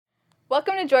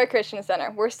Welcome to Joy Christian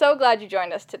Center. We're so glad you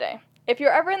joined us today. If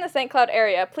you're ever in the St. Cloud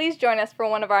area, please join us for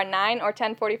one of our 9 or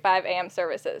 10:45 a.m.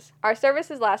 services. Our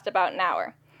services last about an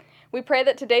hour. We pray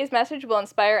that today's message will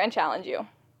inspire and challenge you.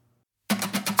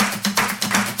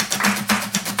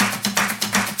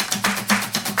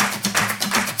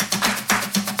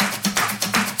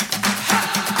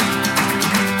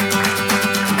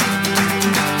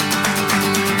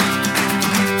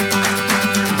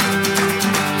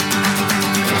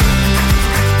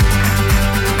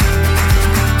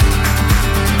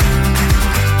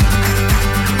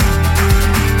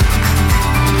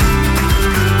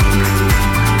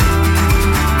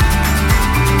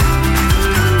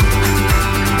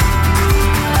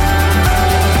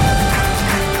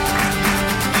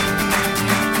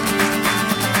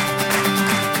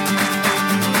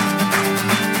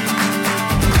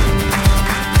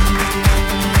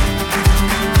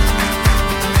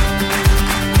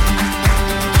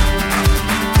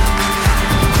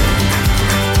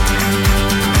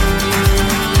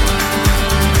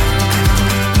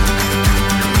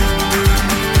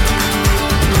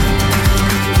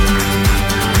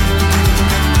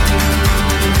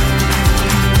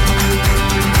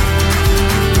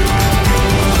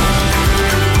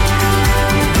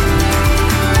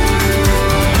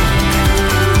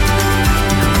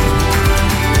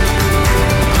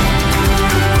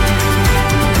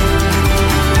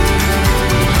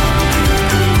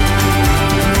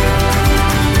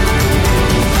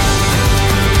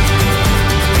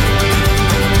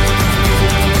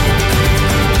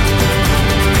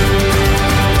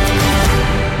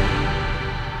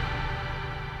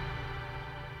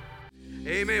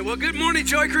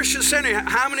 Joy Christian Center.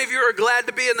 How many of you are glad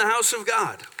to be in the house of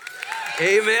God?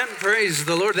 Amen. Praise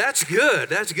the Lord. That's good.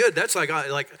 That's good. That's like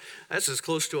that's as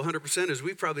close to 100% as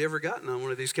we've probably ever gotten on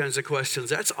one of these kinds of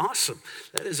questions. That's awesome.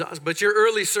 That is awesome. But you're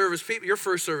early service people, you're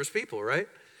first service people, right?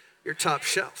 You're top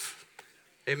shelf.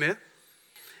 Amen.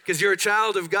 Because you're a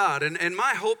child of God. And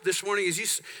my hope this morning is you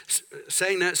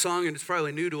sang that song, and it's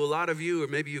probably new to a lot of you, or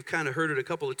maybe you've kind of heard it a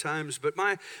couple of times, but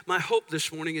my hope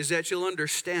this morning is that you'll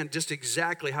understand just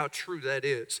exactly how true that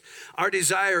is. Our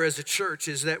desire as a church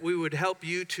is that we would help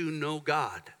you to know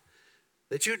God.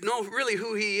 That you'd know really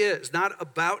who he is, not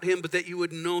about him, but that you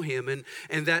would know him, and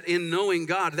that in knowing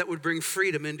God, that would bring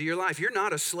freedom into your life. You're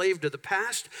not a slave to the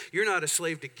past. You're not a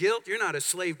slave to guilt. You're not a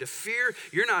slave to fear.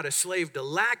 You're not a slave to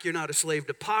lack. You're not a slave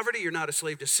to poverty. You're not a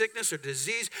slave to sickness or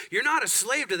disease. You're not a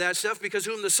slave to that stuff, because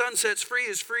whom the Son sets free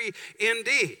is free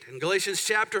indeed. In Galatians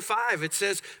chapter 5, it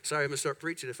says, sorry, I'm going to start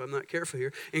preaching if I'm not careful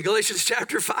here. In Galatians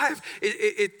chapter 5,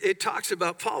 it talks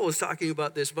about, Paul was talking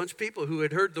about this bunch of people who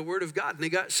had heard the word of God, and they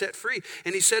got set free.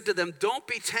 And he said to them, don't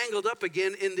be tangled up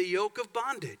again in the yoke of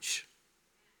bondage.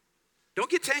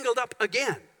 Don't get tangled up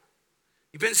again.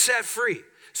 You've been set free.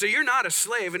 So you're not a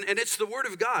slave, and it's the word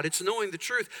of God. It's knowing the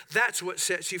truth. That's what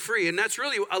sets you free. And that's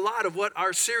really a lot of what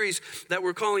our series that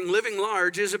we're calling Living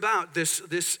Large is about this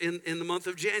in the month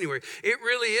of January. It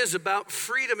really is about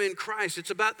freedom in Christ.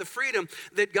 It's about the freedom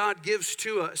that God gives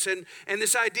to us. And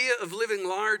this idea of living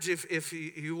large, if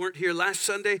you weren't here last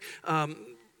Sunday,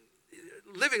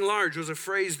 living large was a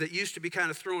phrase that used to be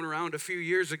kind of thrown around a few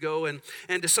years ago, and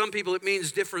to some people it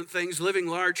means different things. Living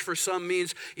large for some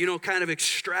means, kind of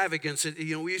extravagance.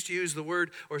 We used to use the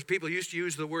word, or people used to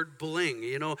use the word bling.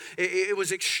 It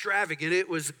was extravagant. It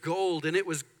was gold, and it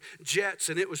was jets,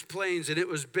 and it was planes, and it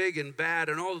was big and bad,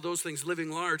 and all of those things.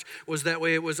 Living large was that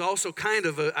way. It was also kind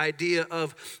of an idea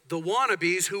of the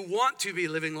wannabes who want to be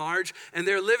living large, and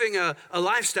they're living a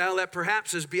lifestyle that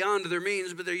perhaps is beyond their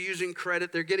means, but they're using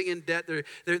credit, they're getting in debt,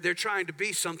 they're trying to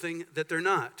be something that they're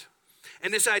not.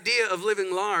 And this idea of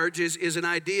living large is an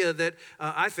idea that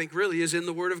I think really is in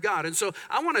the Word of God. And so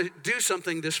I want to do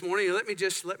something this morning. Let me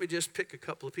just pick a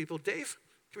couple of people. Dave,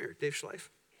 come here, Dave Schleif.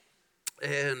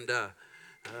 And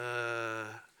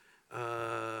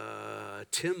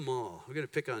Tim Mall. We're going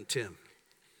to pick on Tim.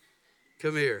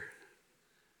 Come here.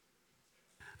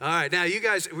 All right, now you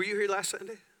guys, were you here last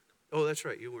Sunday? Oh, that's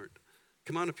right, you weren't.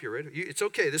 Come on up here, right? It's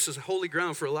okay. This is holy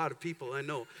ground for a lot of people. I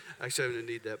know. Actually, I'm going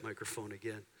to need that microphone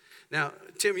again. Now,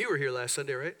 Tim, you were here last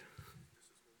Sunday, right?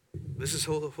 This is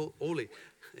holy.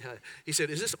 Yeah. He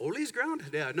said, is this Oli's ground?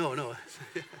 Yeah, no. All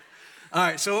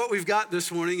right, so what we've got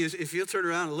this morning is, if you'll turn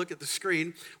around and look at the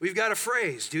screen, we've got a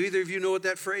phrase. Do either of you know what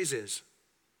that phrase is?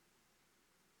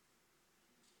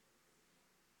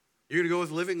 You're going to go with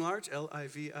living large?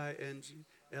 Living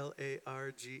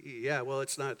Large. Yeah, well,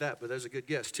 it's not that, but that's a good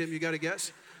guess. Tim, you got a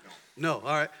guess? No.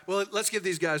 All right. Well, let's give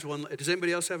these guys one. Does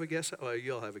anybody else have a guess? Oh,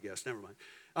 you all have a guess. Never mind.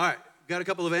 All right. Got a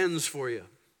couple of N's for you.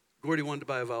 Gordy wanted to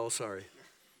buy a vowel. Sorry.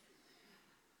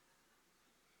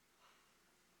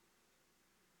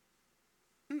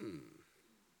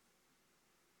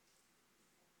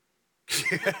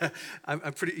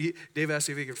 I'm pretty, Dave asked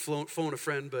if he could phone a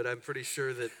friend, but I'm pretty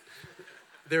sure that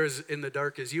they're as in the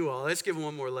dark as you all. Let's give them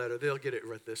one more letter. They'll get it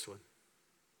right this one.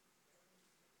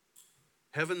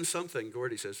 Heaven something,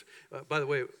 Gordy says. By the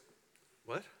way,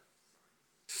 what?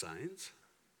 Signs?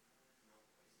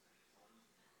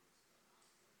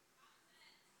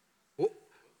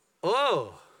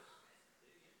 Oh.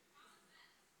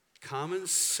 Common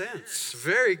sense.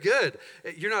 Very good.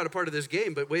 You're not a part of this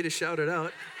game, but way to shout it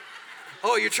out.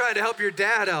 Oh, you're trying to help your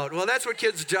dad out. Well, that's what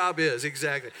kids' job is,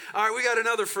 exactly. All right, we got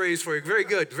another phrase for you. Very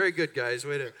good, guys.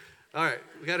 Way to. All right,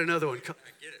 we got another one. I get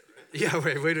it, right? Yeah,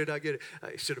 right. Way to not get it.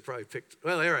 I should have probably picked.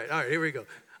 Well, all right, here we go.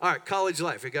 All right, college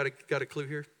life. We got a clue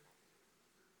here?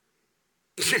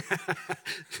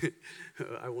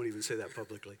 I won't even say that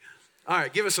publicly. All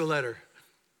right, give us a letter.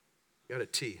 Got a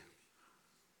T.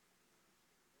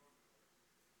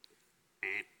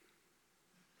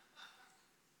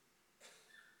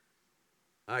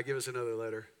 All right, give us another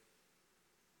letter.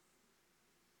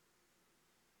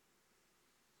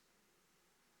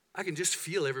 I can just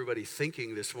feel everybody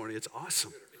thinking this morning. It's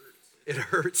awesome. It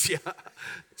hurts, yeah.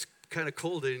 It's kind of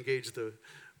cold to engage the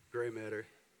gray matter.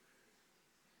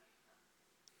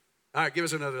 All right, give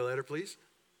us another letter, please.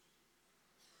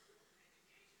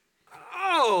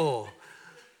 Oh!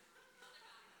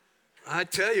 I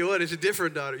tell you what, it's a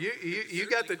different daughter. You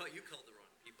got the... You called the wrong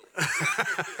people.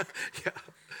 Yeah.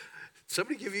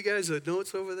 Somebody give you guys the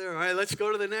notes over there? All right, let's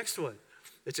go to the next one.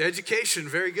 It's education.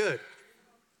 Very good.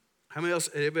 How many else?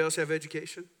 Anybody else have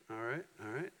education? All right.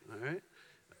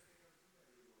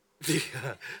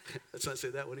 Yeah, let's not say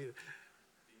that one either.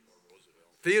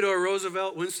 Theodore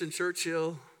Roosevelt, Winston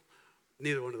Churchill.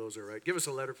 Neither one of those are right. Give us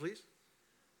a letter, please.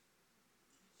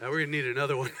 Now we're going to need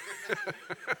another one.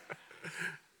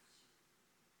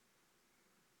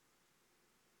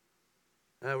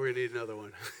 Now we're going to need another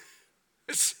one.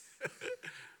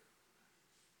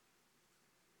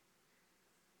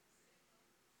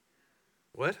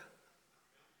 What?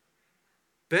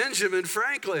 Benjamin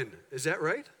Franklin. Is that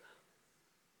right?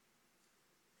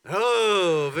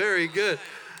 Oh, very good.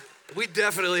 We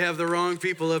definitely have the wrong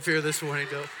people up here this morning,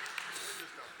 though.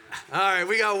 All right,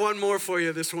 we got one more for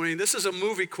you this morning. This is a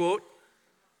movie quote.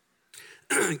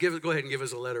 Go ahead and give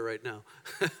us a letter right now.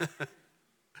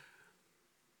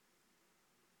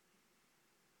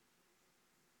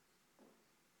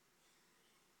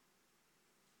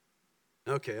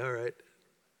 Okay, all right.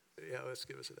 Yeah, let's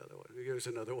give us another one. Give us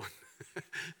another one.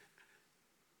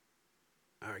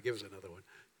 All right, give us another one.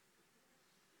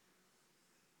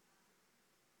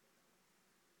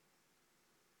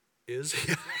 Is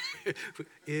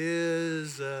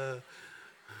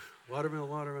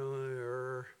watermelon,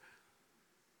 or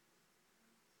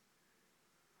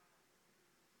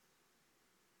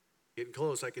getting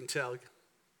close, I can tell.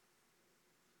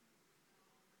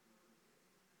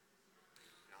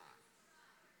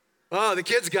 Oh, the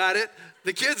kids got it.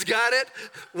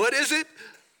 What is it?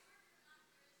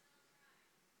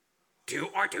 Do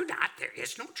or do not, there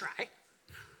is no try.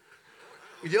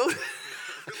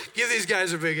 Give these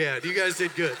guys a big hand. You guys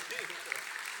did good.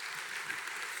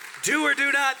 Do or do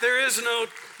not, there is no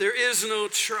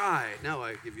try. Now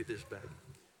I give you this back.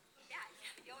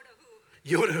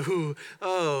 Yoda who.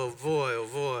 Oh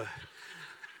boy.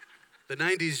 The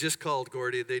 90s just called,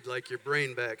 Gordy. They'd like your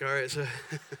brain back. All right, so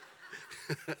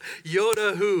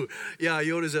Yoda who? Yeah,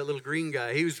 Yoda's that little green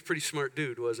guy. He was a pretty smart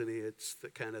dude, wasn't he? It's the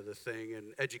kind of the thing.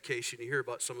 And education, you hear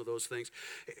about some of those things.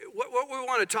 What we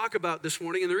want to talk about this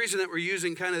morning, and the reason that we're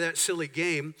using kind of that silly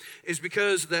game, is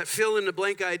because that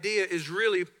fill-in-the-blank idea is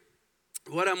really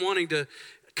what I'm wanting to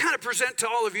kind of present to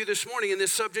all of you this morning in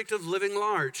this subject of living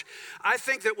large. I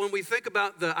think that when we think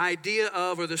about the idea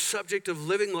of, or the subject of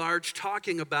living large,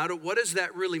 talking about it, what does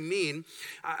that really mean?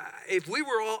 If we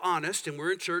were all honest, and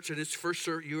we're in church, and it's first,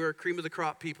 you are cream of the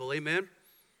crop people, amen?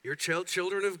 You're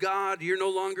children of God. You're no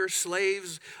longer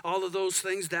slaves. All of those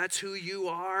things, that's who you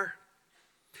are.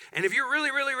 And if you're really,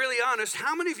 really, really honest,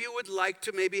 how many of you would like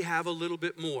to maybe have a little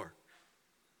bit more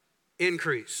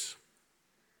increase?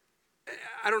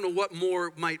 I don't know what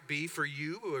more might be for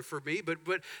you or for me, but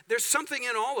there's something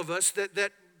in all of us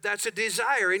that's a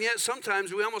desire, and yet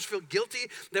sometimes we almost feel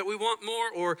guilty that we want more,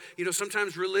 or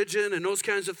sometimes religion and those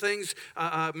kinds of things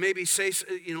maybe say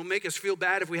make us feel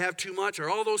bad if we have too much, or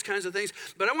all those kinds of things.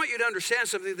 But I want you to understand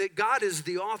something, that God is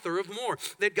the author of more,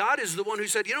 that God is the one who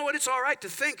said, you know what, it's all right to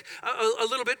think a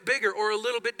little bit bigger or a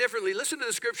little bit differently. Listen to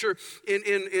the scripture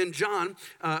in John,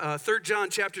 3 John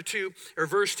chapter 2 or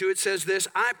verse 2. It says this: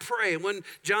 I pray. When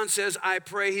John says I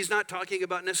pray, he's not talking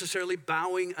about necessarily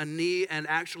bowing a knee and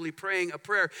actually praying a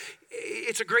prayer.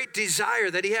 it's a great desire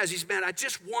that he has. He's, man, I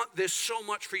just want this so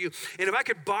much for you. And if I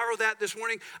could borrow that this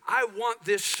morning, I want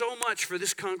this so much for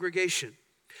this congregation.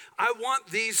 I want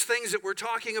these things that we're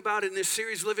talking about in this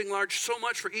series, Living Large, so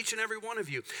much for each and every one of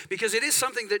you, because it is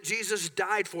something that Jesus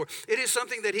died for. It is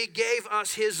something that he gave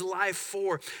us his life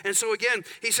for. And so again,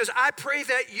 he says, I pray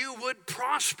that you would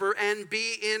prosper and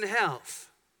be in health.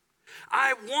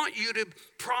 I want you to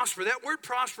prosper. That word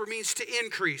prosper means to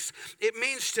increase. It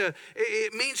means to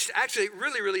actually, it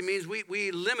really means,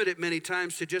 we limit it many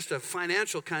times to just a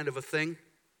financial kind of a thing.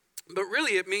 But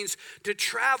really it means to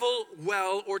travel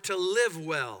well or to live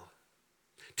well,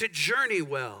 to journey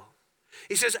well.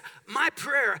 He says, my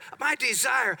prayer, my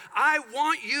desire, I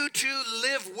want you to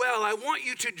live well. I want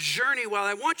you to journey well.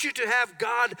 I want you to have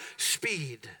God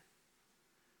speed.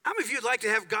 How many of you would like to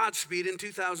have God speed in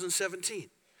 2017?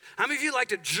 How many of you like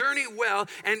to journey well?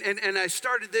 And I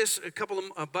started this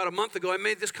about a month ago. I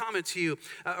made this comment to you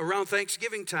around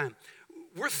Thanksgiving time.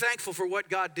 We're thankful for what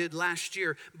God did last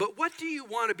year, but what do you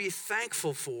want to be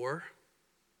thankful for?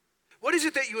 What is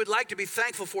it that you would like to be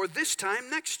thankful for this time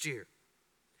next year?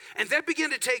 And then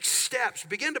begin to take steps,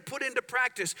 begin to put into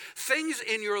practice things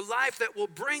in your life that will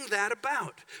bring that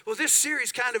about. Well, this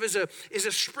series kind of is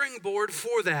a springboard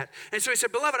for that. And so he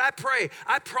said, beloved, I pray,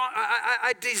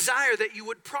 I desire that you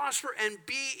would prosper and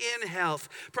be in health.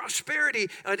 Prosperity,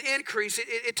 an increase,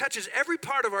 it touches every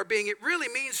part of our being. It really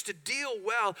means to deal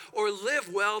well or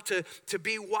live well, to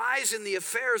be wise in the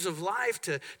affairs of life,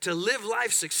 to live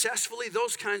life successfully,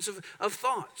 those kinds of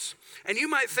thoughts. And you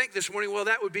might think this morning, well,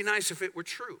 that would be nice if it were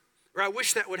true. Or I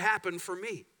wish that would happen for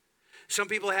me. Some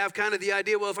people have kind of the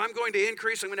idea, well, if I'm going to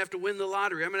increase, I'm going to have to win the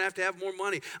lottery. I'm going to have more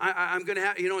money. I'm going to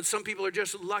have, and some people are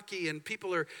just lucky, and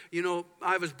people are,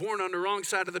 I was born on the wrong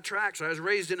side of the tracks, or I was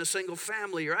raised in a single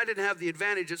family, or I didn't have the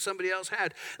advantage that somebody else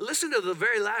had. Listen to the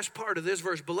very last part of this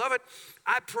verse. Beloved,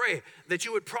 I pray that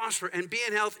you would prosper and be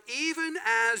in health even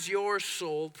as your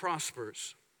soul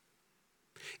prospers.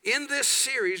 In this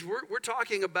series, we're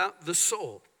talking about the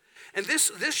soul. And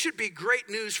this should be great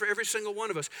news for every single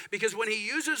one of us, because when he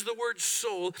uses the word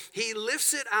soul, he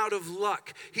lifts it out of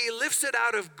luck. He lifts it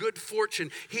out of good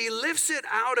fortune. He lifts it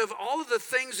out of all of the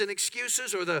things and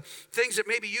excuses, or the things that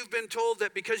maybe you've been told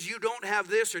that because you don't have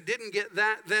this or didn't get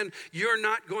that, then you're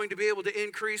not going to be able to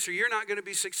increase, or you're not going to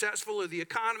be successful, or the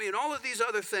economy and all of these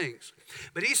other things.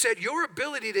 But he said your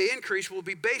ability to increase will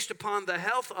be based upon the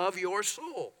health of your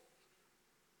soul.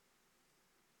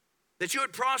 That you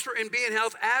would prosper and be in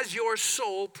health as your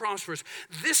soul prospers.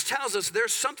 This tells us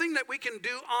there's something that we can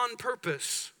do on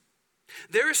purpose.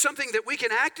 There is something that we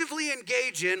can actively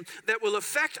engage in that will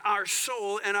affect our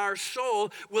soul, and our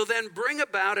soul will then bring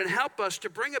about and help us to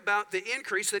bring about the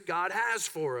increase that God has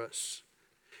for us.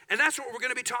 And that's what we're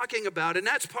going to be talking about, and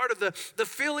that's part of the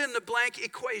fill-in-the-blank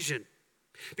equation.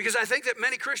 Because I think that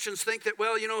many Christians think that,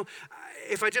 well,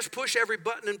 if I just push every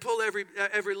button and pull every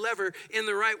lever in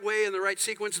the right way, in the right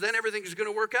sequence, then everything is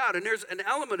going to work out. And there's an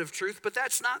element of truth, but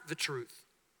that's not the truth.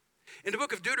 In the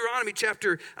book of Deuteronomy,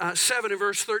 chapter 7 and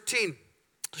verse 13,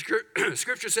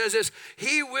 Scripture says this: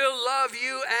 He will love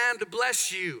you and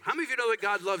bless you. How many of you know that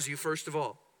God loves you, first of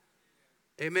all?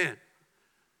 Amen.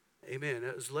 Amen.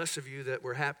 It was less of you that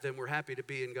were happy to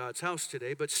be in God's house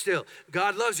today, but still,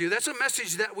 God loves you. That's a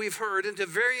message that we've heard, and to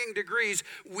varying degrees,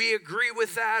 we agree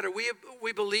with that, or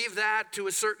we believe that to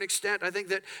a certain extent. I think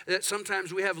that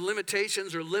sometimes we have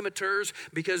limitations or limiters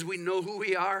because we know who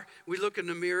we are. We look in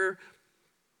the mirror,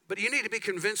 but you need to be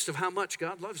convinced of how much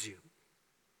God loves you.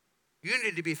 You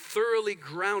need to be thoroughly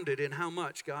grounded in how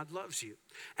much God loves you.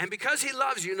 And because he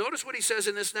loves you, notice what he says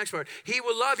in this next part. He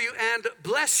will love you and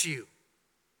bless you.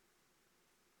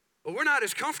 But we're not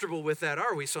as comfortable with that,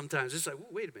 are we, sometimes? It's like,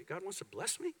 wait a minute, God wants to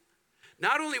bless me?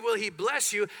 Not only will he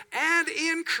bless you and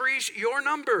increase your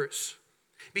numbers,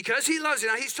 because he loves you.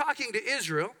 Now, he's talking to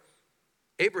Israel.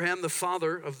 Abraham, the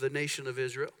father of the nation of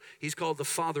Israel. He's called the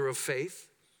father of faith.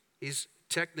 He's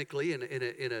technically, in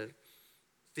a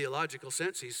theological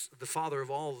sense, he's the father of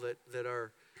all that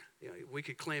are, we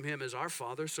could claim him as our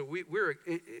father. So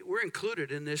we're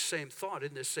included in this same thought,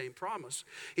 in this same promise.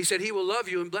 He said he will love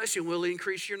you and bless you and will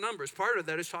increase your numbers. Part of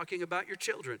that is talking about your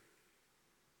children.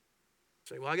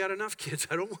 Say, well, I got enough kids.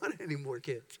 I don't want any more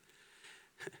kids.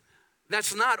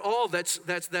 That's not all this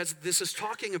is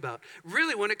talking about.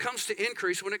 Really, when it comes to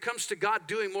increase, when it comes to God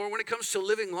doing more, when it comes to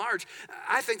living large,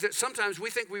 I think that sometimes we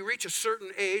think we reach a certain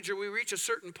age or we reach a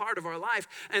certain part of our life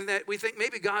and that we think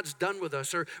maybe God's done with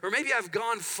us or maybe I've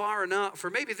gone far enough or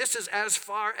maybe this is as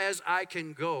far as I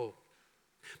can go.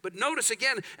 But notice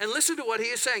again and listen to what he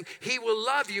is saying. He will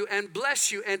love you and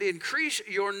bless you and increase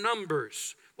your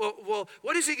numbers. Well,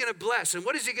 what is he going to bless and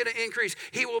what is he going to increase?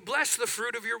 He will bless the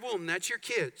fruit of your womb. That's your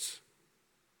kids.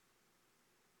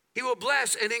 He will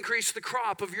bless and increase the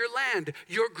crop of your land,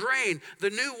 your grain, the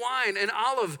new wine and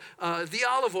the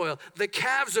olive oil, the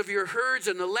calves of your herds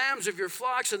and the lambs of your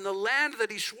flocks, and the land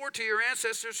that he swore to your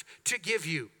ancestors to give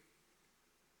you.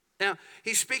 Now,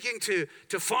 he's speaking to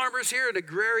farmers here, an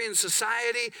agrarian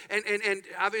society, and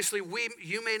obviously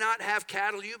you may not have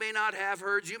cattle, you may not have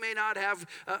herds, you may not have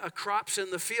crops in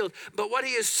the field, but what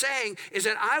he is saying is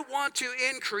that I want to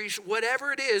increase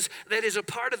whatever it is that is a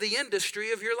part of the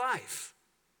industry of your life.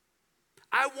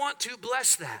 I want to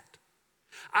bless that.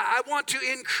 I want to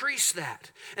increase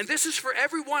that. And this is for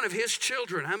every one of his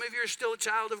children. How many of you are still a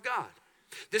child of God?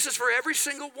 This is for every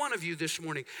single one of you this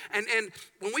morning. And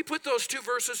when we put those two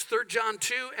verses, 3 John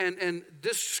 2 and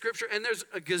this scripture, and there's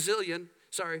a gazillion,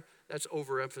 sorry, that's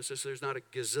overemphasis, there's not a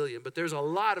gazillion, but there's a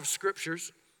lot of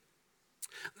scriptures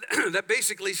that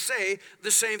basically say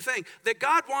the same thing, that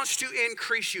God wants to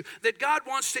increase you, that God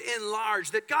wants to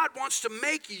enlarge, that God wants to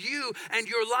make you and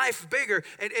your life bigger.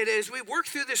 And as we work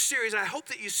through this series, I hope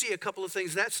that you see a couple of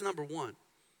things. That's number one.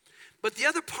 But the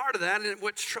other part of that, and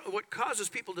what causes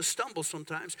people to stumble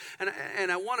sometimes,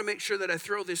 and I want to make sure that I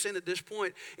throw this in at this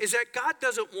point, is that God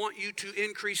doesn't want you to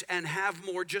increase and have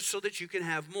more just so that you can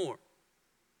have more.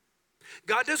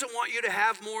 God doesn't want you to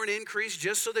have more and increase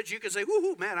just so that you can say,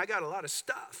 whoo, man, I got a lot of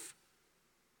stuff.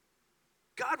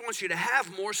 God wants you to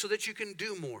have more so that you can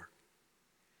do more.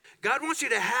 God wants you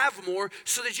to have more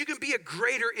so that you can be a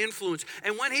greater influence.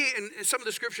 And when in some of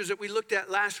the scriptures that we looked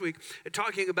at last week,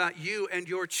 talking about you and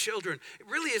your children, it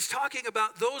really is talking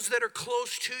about those that are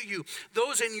close to you,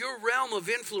 those in your realm of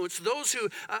influence, those who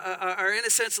are in a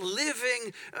sense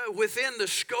living within the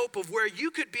scope of where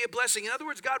you could be a blessing. In other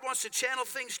words, God wants to channel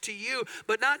things to you,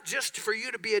 but not just for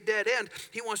you to be a dead end.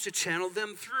 He wants to channel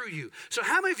them through you. So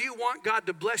how many of you want God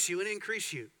to bless you and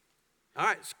increase you? All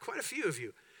right, it's quite a few of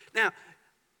you. Now,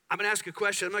 I'm going to ask a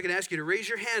question. I'm not going to ask you to raise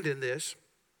your hand in this,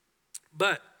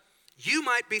 but you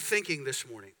might be thinking this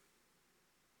morning.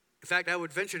 In fact, I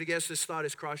would venture to guess this thought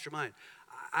has crossed your mind.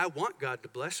 I want God to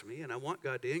bless me, and I want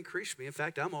God to increase me. In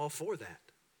fact, I'm all for that.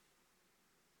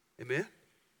 Amen?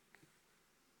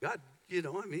 God,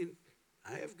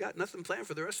 I have got nothing planned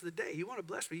for the rest of the day. You want to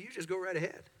bless me, you just go right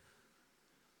ahead.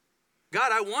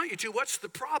 God, I want you to. What's the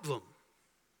problem?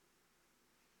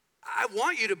 I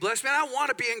want you to bless me, and I want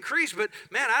to be increased, but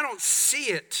man, I don't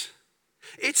see it.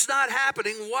 It's not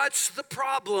happening. What's the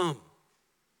problem?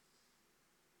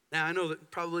 Now, I know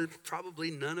that probably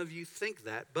none of you think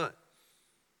that, but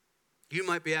you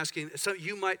might be asking,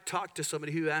 you might talk to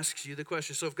somebody who asks you the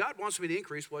question, so if God wants me to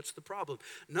increase, what's the problem?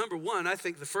 Number one, I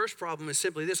think the first problem is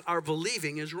simply this: our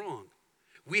believing is wrong.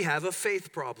 We have a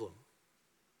faith problem.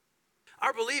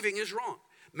 Our believing is wrong.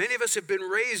 Many of us have been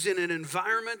raised in an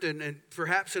environment and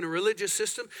perhaps in a religious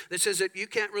system that says that you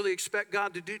can't really expect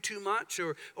God to do too much,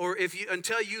 or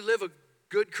until you live a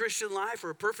good Christian life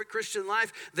or a perfect Christian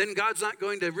life, then God's not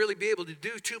going to really be able to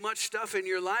do too much stuff in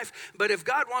your life. But if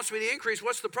God wants me to increase,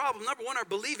 what's the problem? Number one, our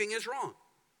believing is wrong.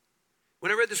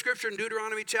 When I read the scripture in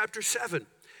Deuteronomy chapter 7,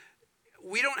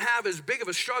 we don't have as big of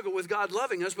a struggle with God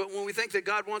loving us, but when we think that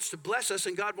God wants to bless us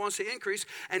and God wants to increase,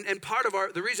 and part of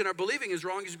the reason our believing is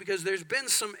wrong is because there's been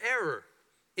some error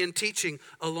in teaching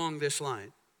along this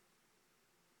line.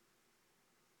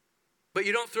 But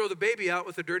you don't throw the baby out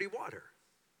with the dirty water.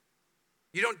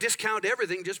 You don't discount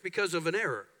everything just because of an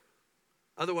error.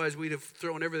 Otherwise, we'd have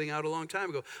thrown everything out a long time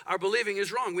ago. Our believing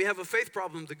is wrong. We have a faith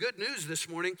problem. The good news this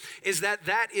morning is that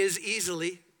is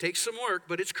takes some work,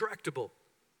 but it's correctable.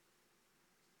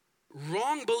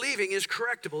 Wrong believing is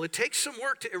correctable. It takes some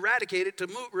work to eradicate it, to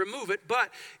remove it, but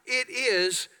it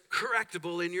is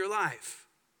correctable in your life.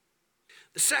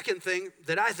 The second thing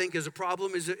that I think is a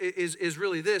problem is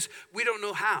really this: we don't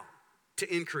know how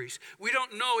to increase. We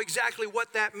don't know exactly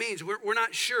what that means. We're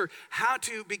not sure how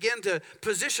to begin to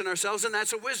position ourselves, and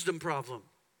that's a wisdom problem.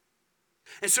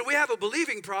 And so we have a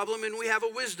believing problem and we have a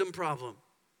wisdom problem.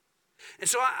 And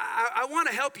so I want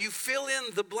to help you fill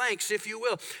in the blanks, if you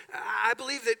will. I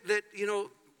believe that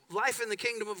life in the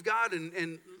kingdom of God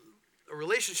and a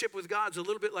relationship with God is a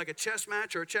little bit like a chess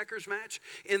match or a checkers match,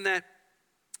 in that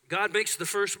God makes the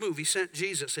first move. He sent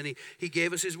Jesus and he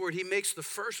gave us his word. He makes the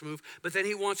first move, but then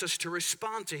he wants us to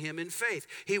respond to him in faith.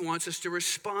 He wants us to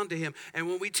respond to him. And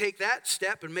when we take that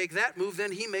step and make that move,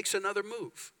 then he makes another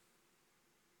move.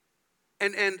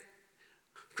 And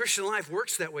Christian life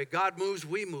works that way. God moves,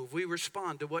 we move. We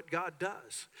respond to what God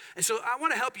does. And so I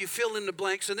want to help you fill in the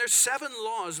blanks. And there's 7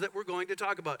 laws that we're going to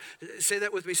talk about. Say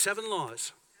that with me, 7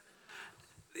 laws.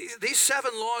 These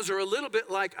 7 laws are a little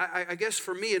bit like, I guess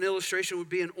for me, an illustration would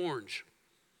be an orange.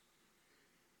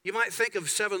 You might think of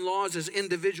 7 laws as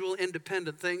individual,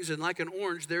 independent things, and like an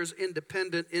orange, there's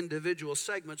independent individual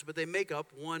segments, but they make up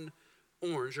one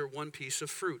orange or one piece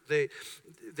of fruit.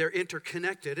 They're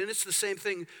interconnected, and it's the same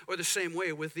thing or the same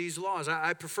way with these laws.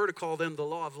 I prefer to call them the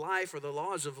law of life or the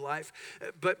laws of life,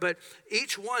 but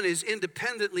each one is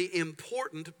independently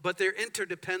important, but they're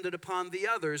interdependent upon the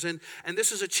others, and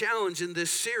this is a challenge in this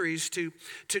series to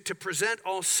present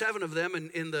all 7 of them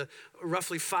in the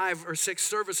roughly 5 or 6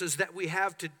 services that we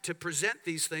have to present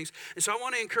these things. And so I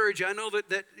want to encourage you. I know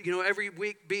that every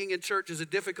week being in church is a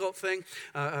difficult thing.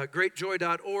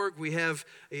 Greatjoy.org, we have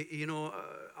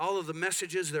all of the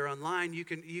messages. They're online. You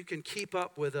can keep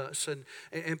up with us,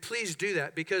 and please do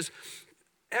that, because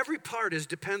every part is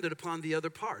dependent upon the other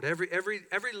part.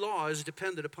 Every law is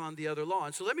dependent upon the other law.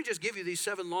 And so let me just give you these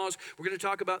 7 laws. We're going to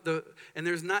talk about and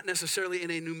there's not necessarily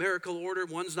in a numerical order.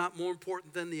 One's not more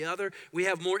important than the other. We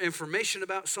have more information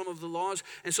about some of the laws.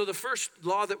 And so the first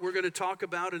law that we're going to talk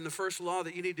about, and the first law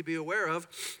that you need to be aware of,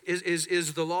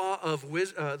 is the law of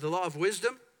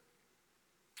wisdom.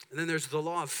 And then there's the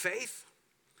law of faith.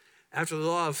 After the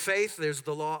law of faith, there's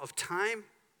the law of time,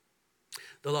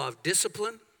 the law of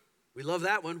discipline. We love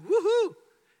that one. Woohoo!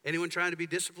 Anyone trying to be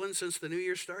disciplined since the new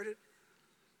year started?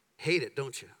 Hate it,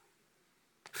 don't you?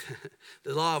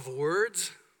 The law of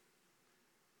words.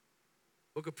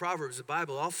 Book of Proverbs, the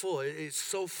Bible, all full. It's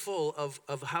so full of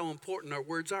how important our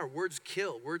words are. Words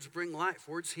kill. Words bring life.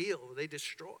 Words heal. They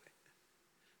destroy.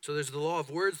 So there's the law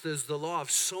of words, there's the law of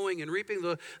sowing and reaping.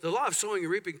 The law of sowing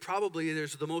and reaping, probably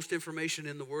there's the most information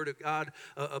in the Word of God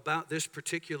about this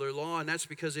particular law, and that's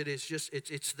because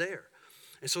it's there.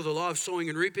 And so the law of sowing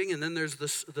and reaping, and then there's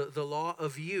the law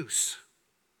of use.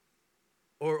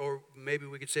 Or maybe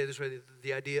we could say it this way,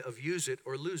 the idea of use it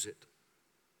or lose it.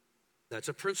 That's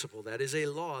a principle. That is a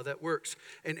law that works.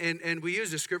 And we use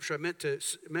the scripture, I meant to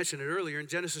mention it earlier, in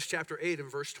Genesis chapter 8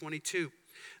 and verse 22.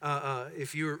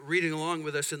 If you're reading along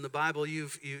with us in the Bible, you're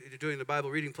doing the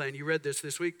Bible reading plan, you read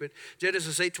this week, but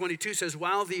Genesis 8:22 says,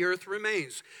 while the earth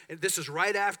remains. And this is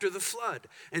right after the flood.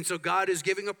 And so God is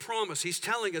giving a promise. He's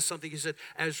telling us something. He said,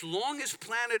 as long as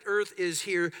planet earth is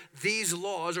here, these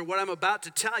laws, or what I'm about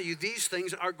to tell you, these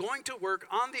things are going to work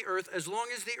on the earth as long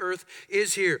as the earth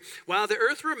is here. While the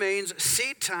earth remains,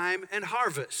 seed time and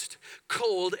harvest,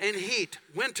 cold and heat,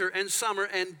 winter and summer,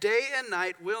 and day and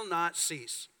night will not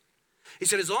cease. He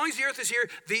said, as long as the earth is here,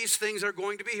 these things are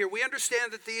going to be here. We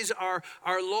understand that these are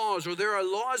laws, or there are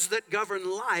laws that govern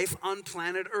life on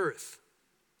planet Earth.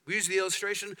 We use the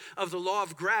illustration of the law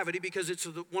of gravity because it's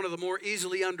one of the more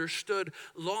easily understood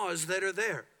laws that are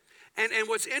there. And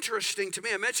what's interesting to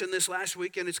me, I mentioned this last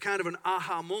week, and it's kind of an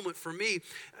aha moment for me.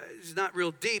 It's not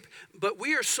real deep, but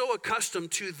we are so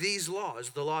accustomed to these laws,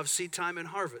 the law of seed time and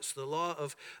harvest, the law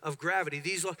of gravity.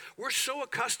 These laws, we're so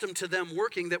accustomed to them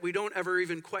working that we don't ever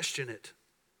even question it.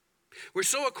 We're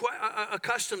so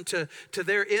accustomed to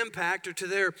their impact or to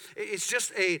their, it's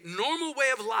just a normal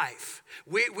way of life.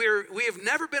 We have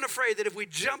never been afraid that if we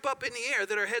jump up in the air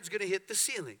that our head's going to hit the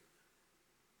ceiling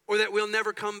or that we'll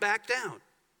never come back down.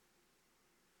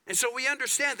 And so we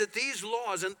understand that these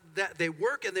laws, and that they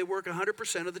work, and they work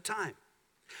 100% of the time.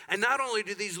 And not only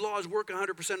do these laws work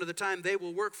 100% of the time, they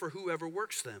will work for whoever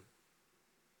works them.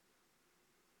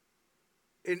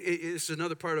 And it's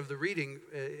another part of the reading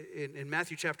in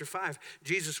Matthew chapter 5.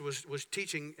 Jesus was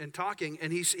teaching and talking,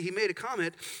 and he made a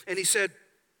comment, and he said,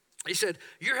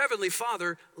 your heavenly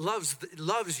Father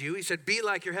loves you. He said, be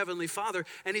like your heavenly Father.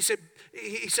 And he said,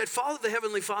 follow the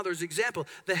heavenly Father's example.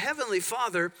 The heavenly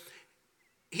Father,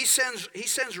 He sends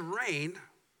rain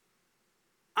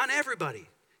on everybody.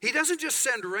 He doesn't just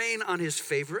send rain on his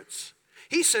favorites.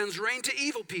 He sends rain to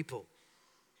evil people.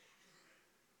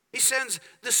 He sends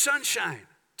the sunshine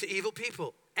to evil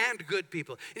people and good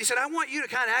people. And he said, I want you to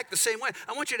kind of act the same way.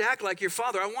 I want you to act like your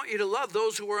Father. I want you to love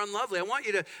those who are unlovely. I want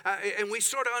you to, and we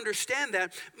sort of understand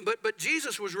that, but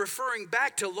Jesus was referring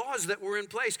back to laws that were in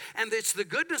place, and it's the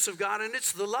goodness of God, and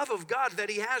it's the love of God that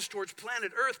he has towards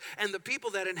planet Earth and the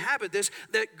people that inhabit this,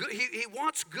 that he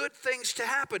wants good things to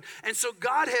happen. And so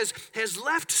God has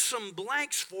left some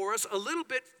blanks for us, a little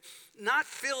bit not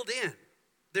filled in.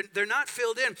 They're not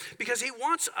filled in because he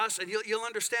wants us, and you'll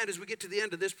understand as we get to the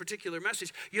end of this particular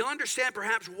message, you'll understand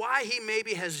perhaps why he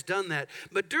maybe has done that.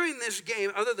 But during this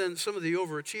game, other than some of the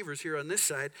overachievers here on this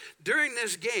side, during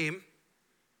this game,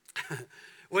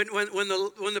 when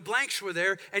the blanks were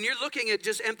there, and you're looking at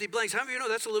just empty blanks, how many of you know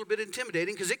that's a little bit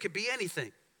intimidating because it could be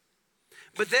anything.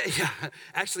 But then, yeah,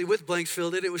 actually with blanks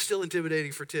filled in, it was still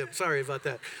intimidating for Tim. Sorry about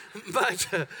that. But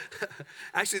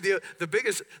actually the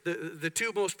biggest, the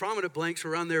two most prominent blanks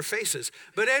were on their faces.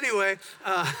 But anyway,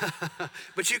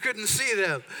 but you couldn't see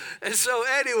them. And so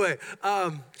anyway,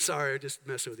 sorry, I just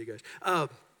messing with you guys.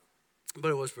 But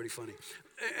it was pretty funny.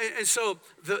 And so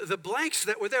the blanks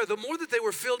that were there, the more that they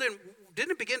were filled in,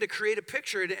 didn't it begin to create a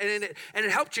picture, and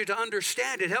it helped you to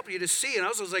understand, it helped you to see. And I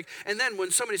was like, and then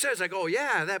when somebody says, like, oh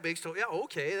yeah, that makes total, yeah,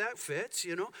 okay, that fits,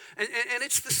 you know. And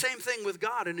it's the same thing with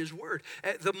God and his word.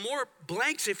 The more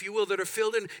blanks, if you will, that are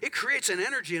filled in, it creates an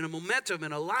energy and a momentum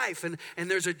and a life, and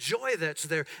there's a joy that's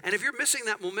there. And if you're missing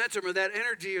that momentum or that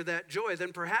energy or that joy,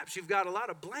 then perhaps you've got a lot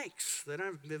of blanks that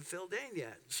haven't been filled in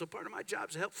yet. So part of my job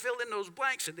is to help fill in those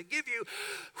blanks and to give you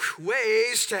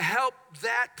ways to help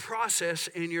that process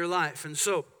in your life. And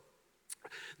so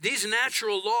these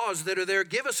natural laws that are there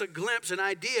give us a glimpse, an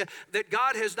idea that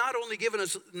God has not only given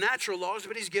us natural laws,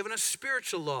 but he's given us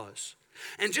spiritual laws.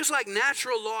 And just like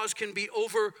natural laws can be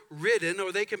overridden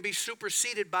or they can be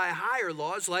superseded by higher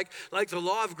laws, like the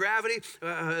law of gravity,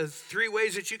 3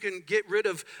 ways that you can get rid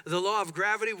of the law of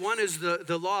gravity. One is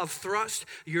the law of thrust.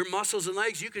 Your muscles and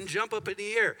legs, you can jump up in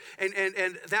the air.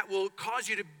 And that will cause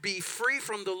you to be free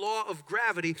from the law of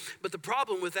gravity. But the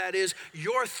problem with that is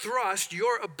your thrust,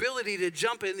 your ability to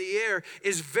jump in the air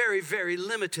is very, very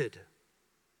limited.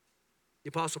 The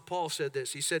Apostle Paul said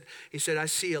this. He said, I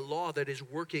see a law that is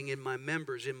working in my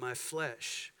members, in my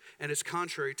flesh, and it's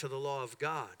contrary to the law of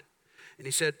God. And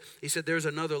he said, there's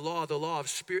another law, the law of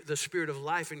spirit, the spirit of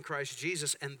life in Christ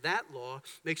Jesus, and that law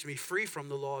makes me free from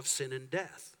the law of sin and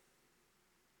death.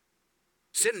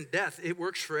 Sin and death, it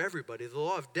works for everybody. The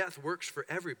law of death works for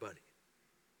everybody.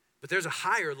 But there's a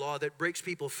higher law that breaks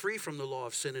people free from the law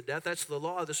of sin and death. That's the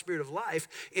law of the spirit of life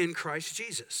in Christ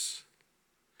Jesus.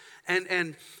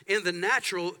 And in the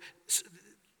natural,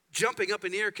 jumping up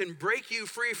in the air can break you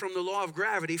free from the law of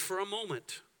gravity for a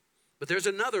moment. But there's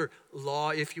another law,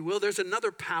 if you will. There's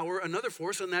another power, another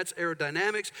force, and that's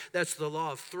aerodynamics. That's the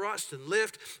law of thrust and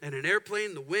lift and an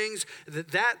airplane, the wings.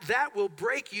 That will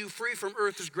break you free from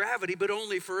Earth's gravity, but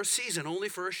only for a season, only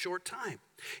for a short time.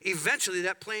 Eventually,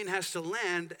 that plane has to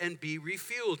land and be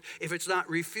refueled. If it's not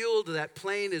refueled, that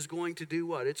plane is going to do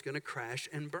what? It's going to crash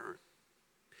and burn.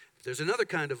 There's another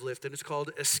kind of lift, and it's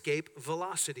called escape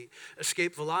velocity.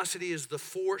 Escape velocity is the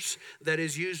force that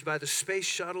is used by the space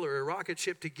shuttle or a rocket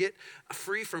ship to get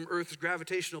free from Earth's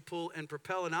gravitational pull and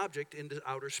propel an object into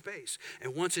outer space.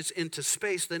 And once it's into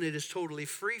space, then it is totally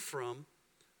free from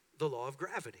the law of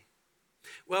gravity.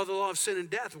 Well, the law of sin and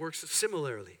death works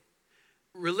similarly.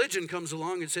 Religion comes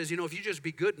along and says, if you just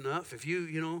be good enough, if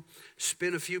you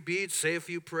spin a few beads, say a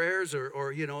few prayers,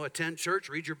 or attend church,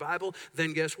 read your Bible,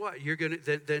 then guess what? You're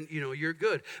you're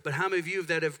good. But how many of you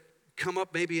that have come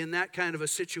up maybe in that kind of a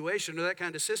situation or that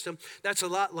kind of system, that's a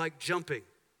lot like jumping.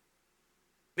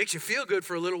 Makes you feel good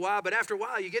for a little while, but after a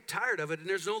while you get tired of it and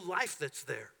there's no life that's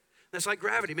there. That's like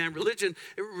gravity, man. Religion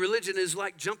is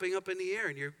like jumping up in the air,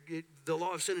 and the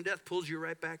law of sin and death pulls you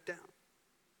right back down.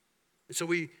 And so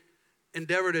we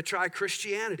endeavor to try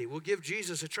Christianity. We'll give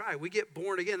Jesus a try. We get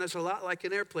born again. That's a lot like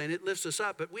an airplane. It lifts us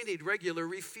up, but we need regular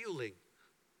refueling.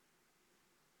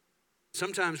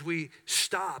 Sometimes we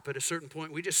stop at a certain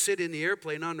point. We just sit in the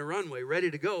airplane on the runway,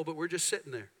 ready to go, but we're just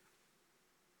sitting there.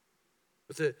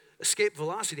 But the escape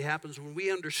velocity happens when we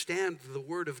understand the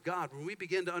Word of God, when we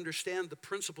begin to understand the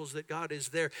principles that God is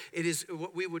there. It is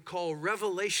what we would call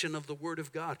revelation of the Word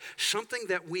of God, something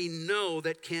that we know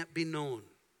that can't be known.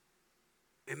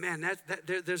 And man,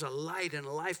 there's a light and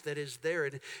a life that is there,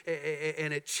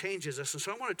 and it changes us. And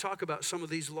so I want to talk about some of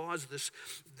these laws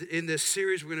in this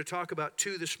series. We're going to talk about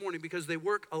 2 this morning because they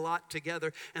work a lot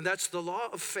together, and that's the law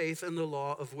of faith and the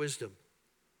law of wisdom.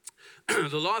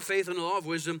 The law of faith and the law of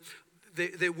wisdom,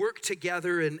 they work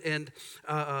together, and in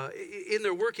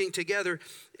their working together,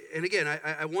 and again,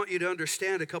 I want you to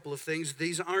understand a couple of things.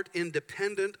 These aren't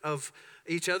independent of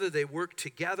each other. They work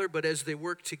together, but as they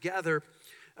work together,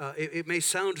 it may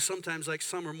sound sometimes like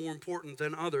some are more important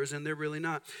than others, and they're really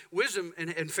not. Wisdom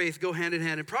and faith go hand in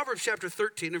hand. In Proverbs chapter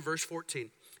 13 and verse 14,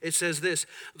 it says this: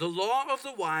 the law of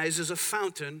the wise is a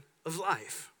fountain of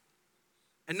life.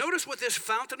 And notice what this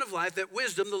fountain of life, that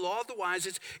wisdom, the law of the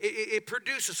wise, it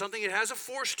produces something. It has a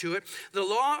force to it. The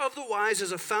law of the wise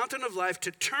is a fountain of life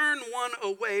to turn one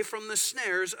away from the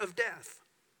snares of death.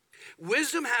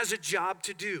 Wisdom has a job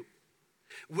to do.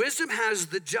 Wisdom has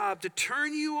the job to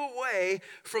turn you away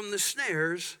from the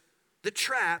snares, the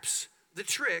traps, the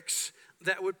tricks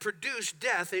that would produce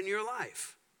death in your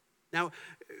life. Now,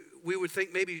 we would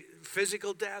think maybe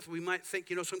physical death. We might think,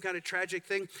 some kind of tragic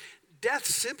thing. Death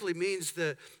simply means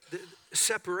the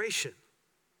separation.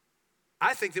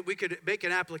 I think that we could make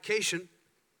an application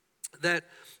that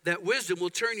wisdom will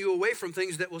turn you away from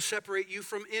things that will separate you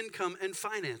from income and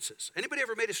finances. Anybody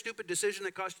ever made a stupid decision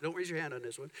that cost you? Don't raise your hand on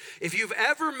this one. If you've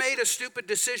ever made a stupid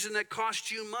decision that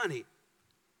cost you money,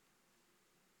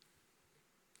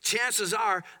 chances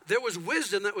are there was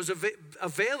wisdom that was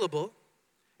available,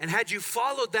 and had you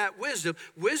followed that wisdom,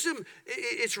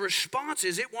 its response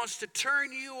is it wants to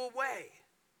turn you away.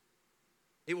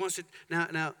 It wants to,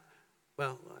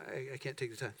 well, I can't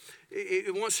take the time.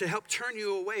 It wants to help turn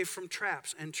you away from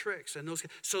traps and tricks and those.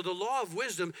 So the law of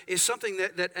wisdom is something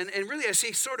that really I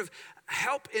see sort of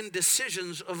help in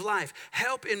decisions of life,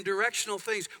 help in directional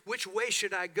things. Which way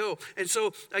should I go? And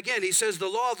so again, he says the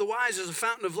law of the wise is a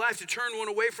fountain of life to turn one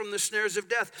away from the snares of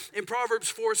death. In Proverbs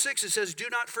 4:6, it says, do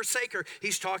not forsake her.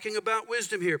 He's talking about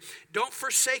wisdom here. Don't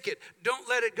forsake it. Don't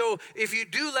let it go. If you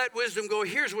do let wisdom go,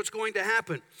 here's what's going to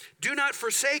happen. Do not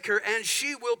forsake her, and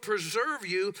she will preserve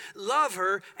you. Love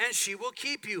her, and she will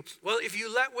keep you. Well, if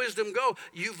you let wisdom go,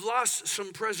 you've lost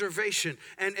some preservation.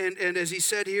 And as he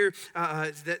said here,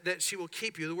 that she will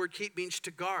keep you. The word keep means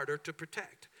to guard or to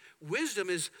protect.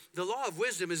 The law of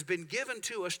wisdom has been given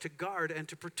to us to guard and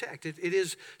to protect. It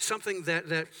is something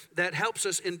that helps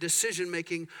us in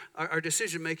decision-making, our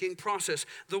decision-making process.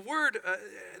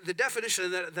 The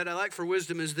definition that I like for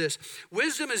wisdom is this.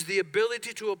 Wisdom is the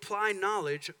ability to apply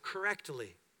knowledge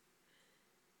correctly.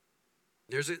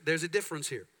 There's a difference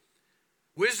here.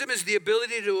 Wisdom is the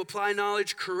ability to apply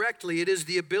knowledge correctly. It is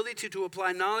the ability to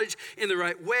apply knowledge in the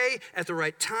right way, at the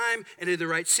right time, and in the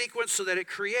right sequence so that it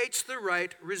creates the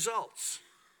right results.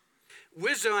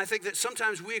 Wisdom, I think that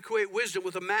sometimes we equate wisdom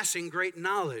with amassing great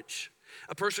knowledge.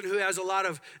 A person who has a lot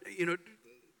of,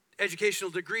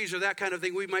 educational degrees or that kind of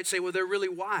thing, we might say, well, they're really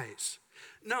wise.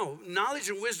 No, knowledge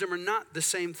and wisdom are not the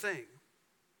same thing.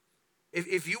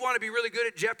 If you want to be really good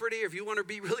at Jeopardy, or if you want to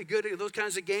be really good at those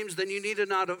kinds of games, then you need a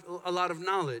lot of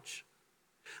knowledge.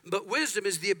 But wisdom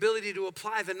is the ability to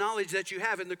apply the knowledge that you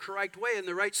have in the correct way, in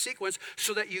the right sequence,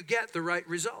 so that you get the right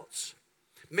results.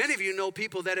 Many of you know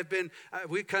people that have been,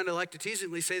 we kind of like to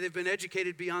teasingly say they've been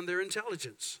educated beyond their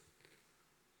intelligence.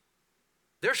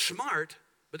 They're smart,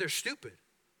 but they're stupid.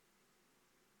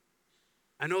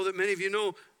 I know that many of you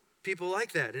know people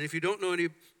like that. And if you don't know any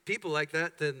people like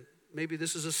that, then maybe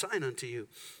this is a sign unto you.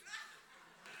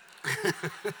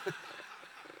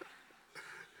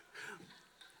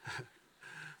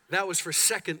 That was for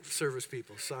second service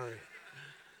people, sorry.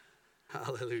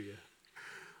 Hallelujah.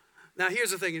 Now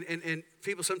here's the thing, and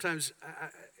people sometimes,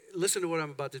 listen to what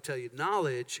I'm about to tell you.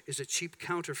 Knowledge is a cheap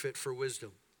counterfeit for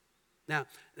wisdom. Now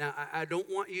I don't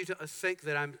want you to think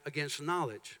that I'm against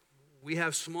knowledge. We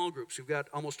have small groups. We've got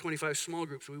almost 25 small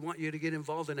groups. We want you to get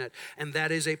involved in that. And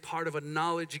that is a part of a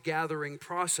knowledge gathering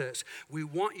process. We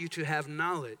want you to have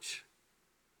knowledge.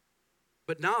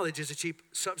 But knowledge is a cheap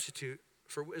substitute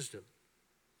for wisdom.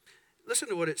 Listen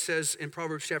to what it says in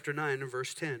Proverbs chapter 9 and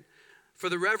verse 10. For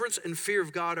the reverence and fear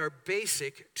of God are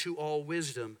basic to all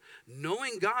wisdom.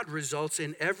 Knowing God results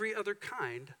in every other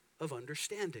kind of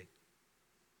understanding.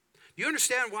 Do you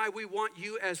understand why we want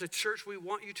you as a church, we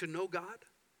want you to know God?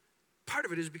 Part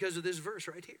of it is because of this verse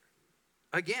right here.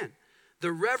 Again,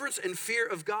 the reverence and fear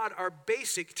of God are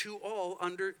basic to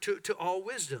all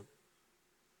wisdom.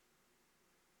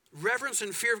 Reverence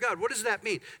and fear of God. What does that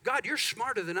mean? God, you're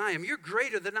smarter than I am. You're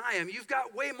greater than I am. You've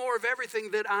got way more of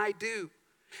everything that I do.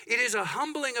 It is a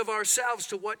humbling of ourselves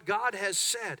to what God has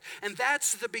said. And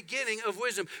that's the beginning of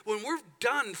wisdom. When we're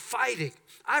done fighting,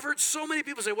 I've heard so many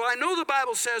people say, well, I know the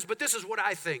Bible says, but this is what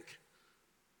I think.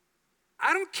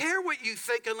 I don't care what you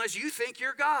think unless you think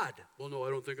you're God. Well, no,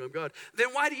 I don't think I'm God. Then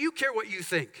why do you care what you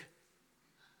think?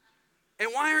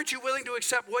 And why aren't you willing to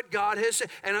accept what God has said?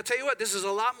 And I'll tell you what, this is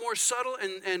a lot more subtle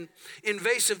and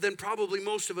invasive than probably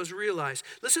most of us realize.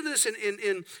 Listen to this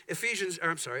in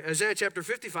Isaiah chapter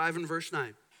 55 and verse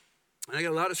 9. And I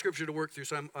got a lot of scripture to work through,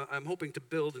 so I'm hoping to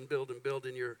build and build and build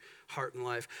in your heart and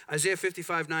life. Isaiah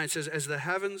 55:9 says, as the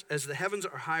heavens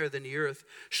are higher than the earth,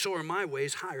 so are my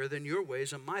ways higher than your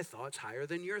ways, and my thoughts higher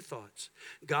than your thoughts.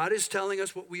 God is telling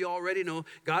us what we already know.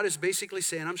 God is basically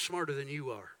saying, I'm smarter than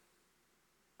you are.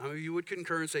 I mean, you would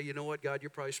concur and say, you know what, God, you're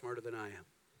probably smarter than I am.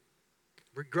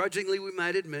 Begrudgingly, we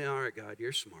might admit, all right, God,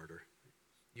 you're smarter.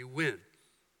 You win.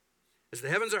 As the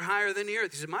heavens are higher than the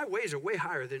earth, he said, my ways are way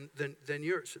higher than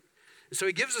yours. So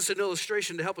he gives us an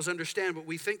illustration to help us understand what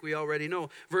we think we already know.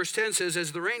 Verse 10 says,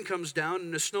 as the rain comes down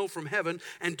and the snow from heaven,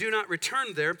 and do not return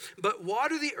there, but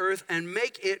water the earth and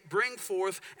make it bring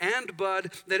forth and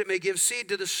bud, that it may give seed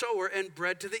to the sower and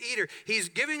bread to the eater. He's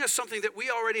giving us something that we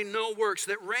already know works,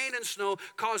 that rain and snow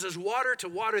causes water to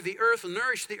water the earth,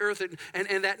 nourish the earth,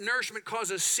 and that nourishment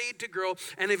causes seed to grow.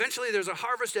 And eventually there's a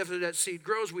harvest after that seed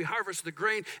grows. We harvest the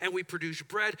grain and we produce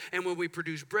bread. And when we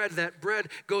produce bread, that bread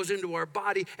goes into our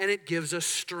body and it gives us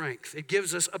strength. It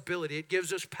gives us ability. It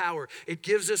gives us power. It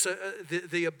gives us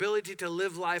the ability to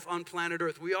live life on planet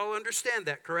Earth. We all understand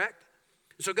that, correct?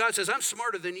 So God says, I'm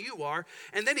smarter than you are.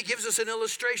 And then he gives us an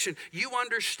illustration. You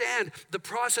understand the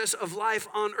process of life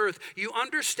on earth. You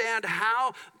understand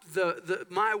how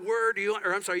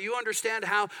you understand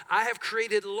how I have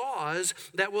created laws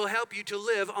that will help you to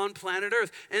live on planet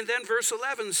earth. And then verse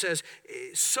 11 says,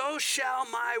 so shall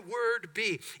my word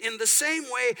be. In the same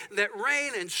way that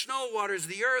rain and snow waters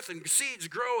the earth and seeds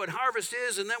grow and harvest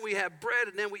is, and then we have bread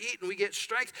and then we eat and we get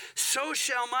strength, so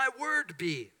shall my word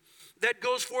be that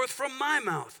goes forth from my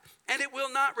mouth, and it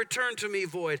will not return to me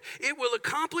void. It will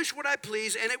accomplish what I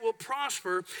please, and it will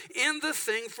prosper in the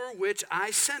thing for which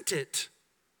I sent it.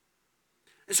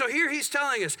 And so here he's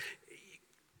telling us,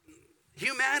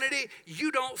 humanity,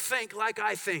 you don't think like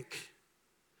I think.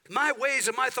 My ways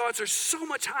and my thoughts are so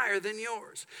much higher than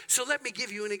yours. So let me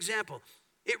give you an example.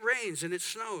 It rains and it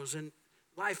snows and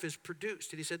life is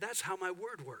produced. And he said, that's how my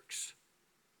word works.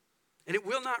 And it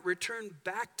will not return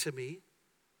back to me,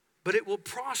 but it will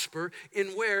prosper in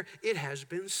where it has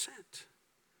been sent.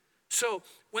 So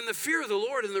when the fear of the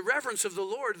Lord and the reverence of the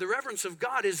Lord, the reverence of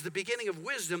God is the beginning of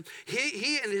wisdom,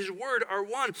 he and his word are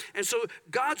one. And so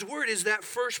God's word is that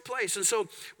first place. And so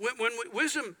when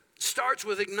wisdom starts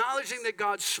with acknowledging that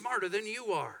God's smarter than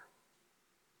you are,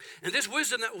 and this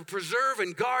wisdom that will preserve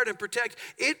and guard and protect,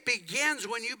 it begins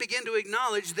when you begin to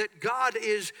acknowledge that God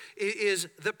is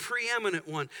the preeminent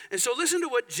one. And so listen to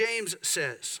what James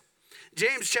says.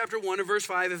 James chapter 1 and verse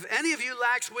 5, if any of you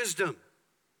lacks wisdom,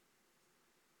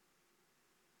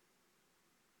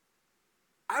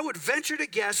 I would venture to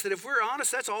guess that if we're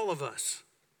honest, that's all of us.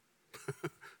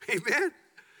 Amen?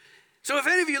 So if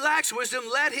any of you lacks wisdom,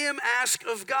 let him ask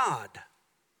of God.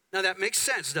 Now that makes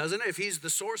sense, doesn't it? If he's the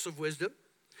source of wisdom,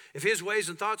 if his ways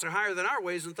and thoughts are higher than our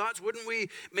ways and thoughts, wouldn't we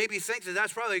maybe think that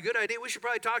that's probably a good idea? We should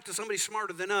probably talk to somebody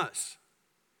smarter than us.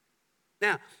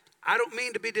 Now, I don't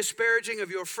mean to be disparaging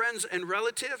of your friends and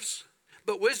relatives,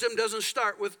 but wisdom doesn't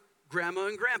start with grandma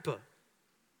and grandpa.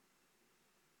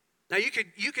 Now you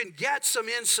can get some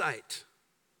insight.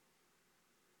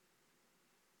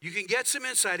 You can get some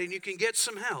insight and you can get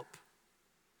some help.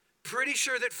 Pretty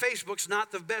sure that Facebook's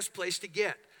not the best place to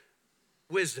get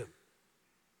wisdom.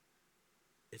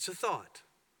 It's a thought.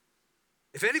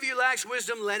 If any of you lacks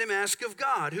wisdom, let him ask of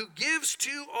God, who gives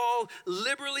to all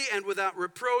liberally and without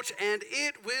reproach, and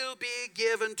it will be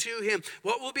given to him.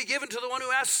 What will be given to the one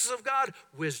who asks of God?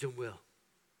 Wisdom will.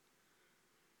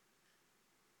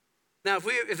 Now,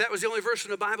 if that was the only verse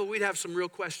in the Bible, we'd have some real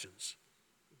questions.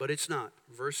 But it's not.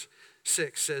 Verse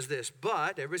 6 says this,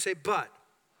 but, everybody say but.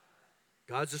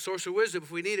 God's the source of wisdom.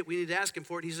 If we need it, we need to ask him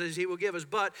for it. He says he will give us.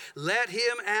 But let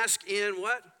him ask in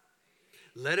what?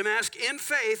 Let him ask in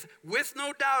faith with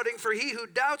no doubting, for he who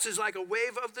doubts is like a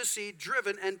wave of the sea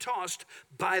driven and tossed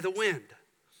by the wind.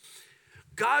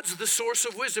 God's the source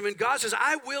of wisdom, and God says,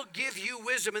 I will give you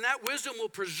wisdom, and that wisdom will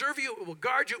preserve you, it will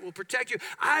guard you, it will protect you.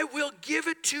 I will give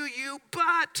it to you,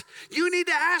 but you need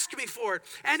to ask me for it.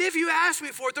 And if you ask me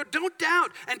for it, don't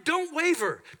doubt and don't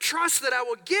waver. Trust that I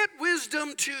will get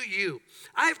wisdom to you.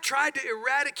 I've tried to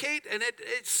eradicate, and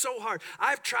it's so hard.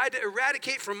 I've tried to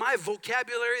eradicate from my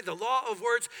vocabulary the law of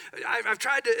words. I've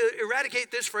tried to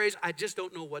eradicate this phrase, I just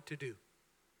don't know what to do.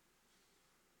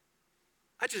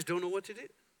 I just don't know what to do.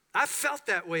 I've felt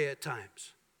that way at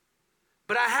times.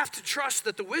 But I have to trust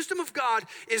that the wisdom of God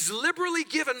is liberally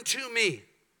given to me.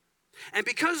 And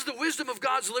because the wisdom of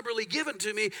God's liberally given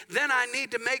to me, then I need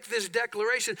to make this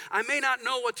declaration. I may not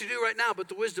know what to do right now, but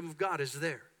the wisdom of God is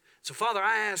there. So, Father,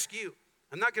 I ask you,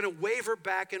 I'm not going to waver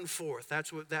back and forth.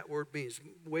 That's what that word means,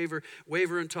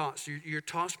 waver and toss. You're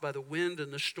tossed by the wind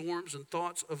and the storms and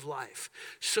thoughts of life.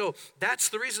 So that's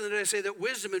the reason that I say that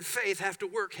wisdom and faith have to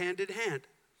work hand in hand.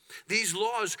 These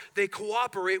laws, they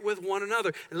cooperate with one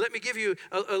another. And let me give you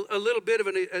a little bit of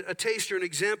a taste or an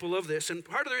example of this. And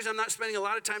part of the reason I'm not spending a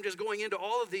lot of time just going into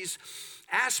all of these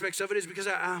aspects of it is because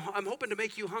I'm hoping to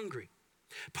make you hungry.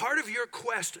 Part of your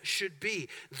quest should be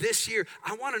this year,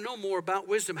 I want to know more about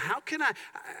wisdom. How can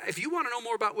if you want to know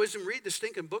more about wisdom, read the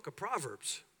stinking book of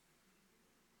Proverbs.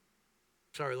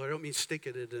 Sorry, Lord, I don't mean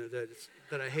stinking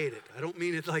that I hate it. I don't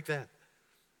mean it like that.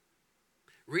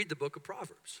 Read the book of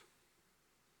Proverbs.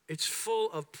 It's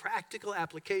full of practical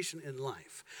application in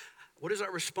life. What is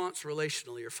our response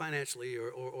relationally or financially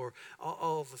or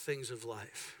all the things of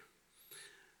life?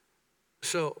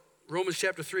 So Romans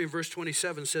chapter 3 and verse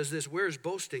 27 says this, where is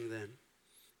boasting then?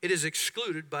 It is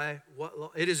excluded by what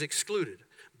law? It is excluded.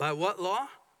 By what law?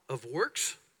 Of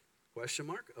works? Question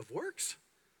mark. Of works?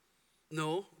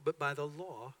 No, but by the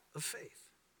law of faith.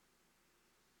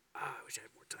 I wish I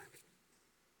had more time.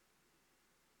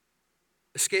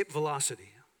 Escape velocity.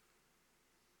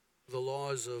 The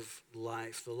laws of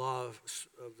life, the law of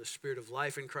the spirit of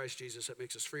life in Christ Jesus that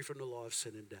makes us free from the law of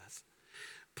sin and death.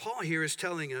 Paul here is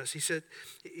telling us, he said,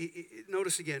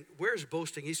 notice again, where's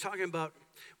boasting? He's talking about,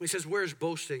 when he says, where's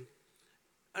boasting?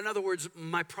 In other words,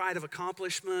 my pride of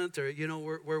accomplishment, or,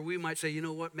 where we might say, you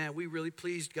know what, man, we really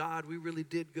pleased God. We really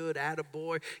did good.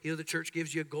 Attaboy. The church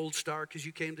gives you a gold star because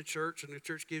you came to church, and the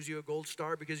church gives you a gold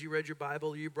star because you read your Bible,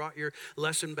 or you brought your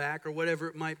lesson back, or whatever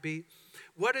it might be.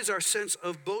 What is our sense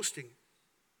of boasting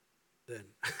then?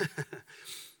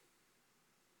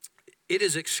 It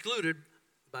is excluded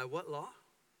by what law?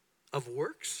 Of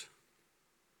works?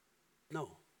 No.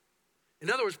 In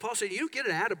other words, Paul said, you don't get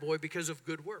an attaboy because of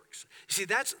good works. You see,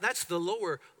 that's the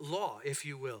lower law, if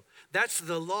you will. That's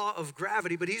the law of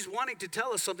gravity, but he's wanting to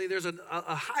tell us something. There's a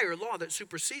higher law that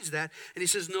supersedes that, and he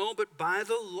says, no, but by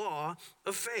the law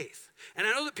of faith. And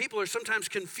I know that people are sometimes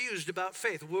confused about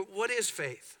faith. What is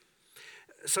faith?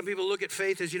 Some people look at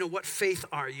faith as, what faith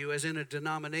are you, as in a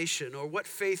denomination, or what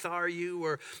faith are you,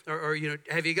 or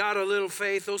have you got a little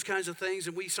faith, those kinds of things.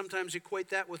 And we sometimes equate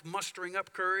that with mustering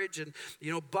up courage and,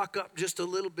 buck up just a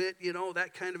little bit,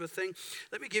 that kind of a thing.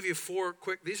 Let me give you four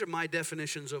quick, these are my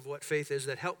definitions of what faith is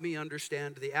that help me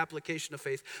understand the application of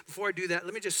faith. Before I do that,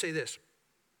 let me just say this.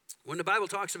 When the Bible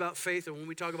talks about faith, and when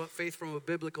we talk about faith from a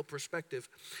biblical perspective,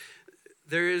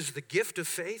 there is the gift of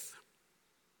faith,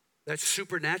 that's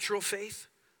supernatural faith.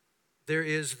 There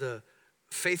is the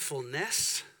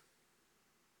faithfulness,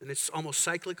 and it's almost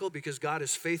cyclical because God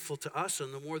is faithful to us,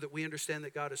 and the more that we understand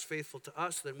that God is faithful to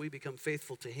us, then we become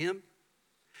faithful to him.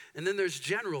 And then there's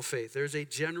general faith. There's a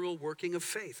general working of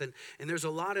faith, and there's a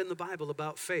lot in the Bible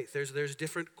about faith. There's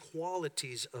different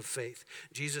qualities of faith.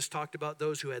 Jesus talked about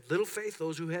those who had little faith,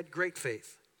 those who had great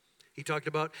faith. He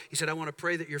said, I want to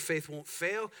pray that your faith won't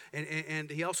fail, and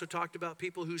he also talked about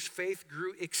people whose faith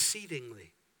grew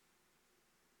exceedingly.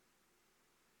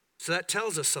 So that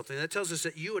tells us something. That tells us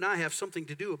that you and I have something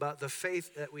to do about the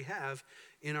faith that we have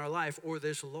in our life, or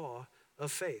this law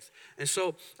of faith. And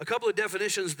so a couple of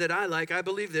definitions that I like, I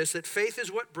believe this, that faith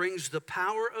is what brings the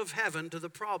power of heaven to the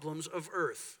problems of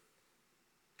earth.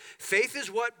 Faith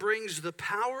is what brings the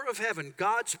power of heaven,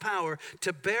 God's power,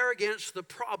 to bear against the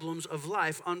problems of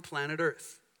life on planet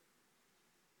earth.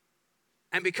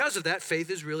 And because of that, faith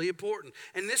is really important.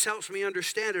 And this helps me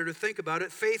understand it or think about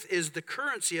it. Faith is the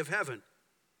currency of heaven,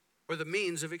 or the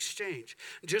means of exchange.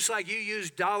 Just like you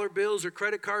use dollar bills or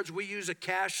credit cards, we use a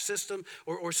cash system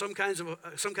or some kind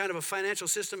of a financial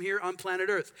system here on planet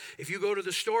Earth. If you go to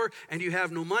the store and you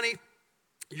have no money,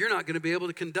 you're not going to be able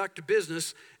to conduct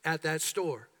business at that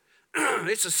store.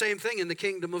 It's the same thing in the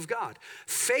kingdom of God.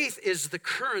 Faith is the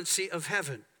currency of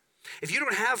heaven. If you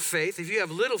don't have faith, if you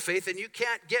have little faith, then you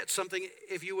can't get something,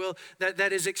 if you will,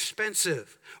 that is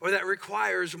expensive or that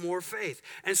requires more faith.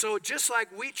 And so just like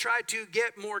we try to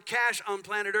get more cash on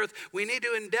planet Earth, we need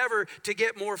to endeavor to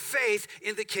get more faith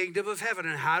in the kingdom of heaven.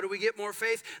 And how do we get more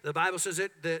faith? The Bible says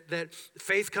that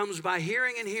faith comes by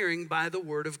hearing, and hearing by the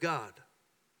word of God.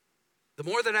 The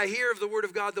more that I hear of the word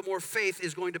of God, the more faith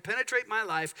is going to penetrate my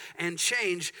life and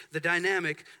change the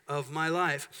dynamic of my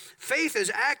life. Faith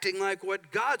is acting like what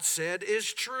God said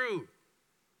is true,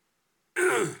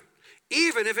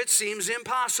 even if it seems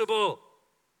impossible.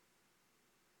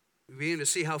 We begin to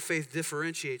see how faith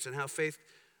differentiates and how faith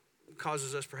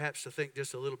causes us perhaps to think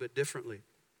just a little bit differently.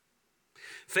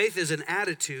 Faith is an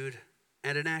attitude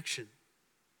and an action.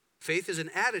 Faith is an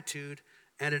attitude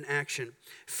and an action.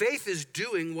 Faith is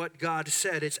doing what God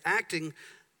said. It's acting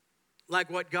like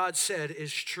what God said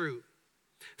is true.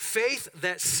 Faith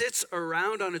that sits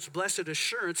around on its blessed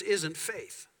assurance isn't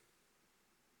faith.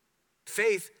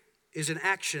 Faith is an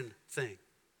action thing.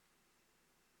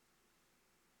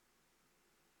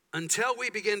 Until we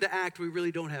begin to act, we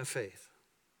really don't have faith.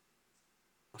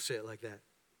 I'll say it like that.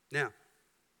 Now,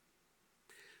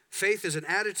 faith is an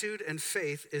attitude and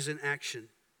faith is an action.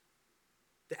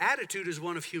 The attitude is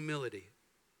one of humility.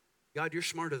 God, you're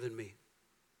smarter than me.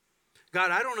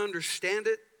 God, I don't understand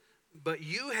it, but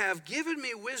you have given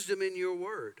me wisdom in your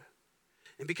word.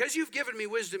 And because you've given me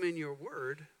wisdom in your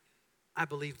word, I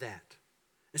believe that.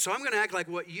 And so I'm going to act like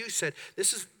what you said.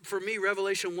 This is, for me,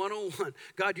 Revelation 101.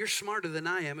 God, you're smarter than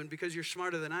I am, and because you're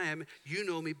smarter than I am, you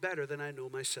know me better than I know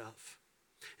myself.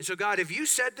 And so, God, if you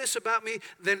said this about me,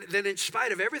 then in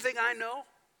spite of everything I know,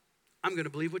 I'm going to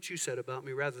believe what you said about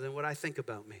me rather than what I think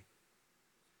about me.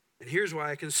 And here's why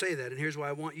I can say that, and here's why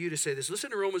I want you to say this.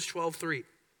 Listen to Romans 12:3.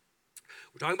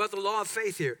 We're talking about the law of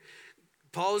faith here.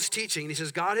 Paul is teaching, and he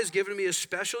says, God has given me a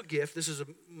special gift. This is a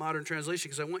modern translation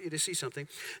because I want you to see something.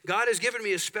 God has given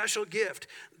me a special gift.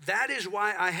 That is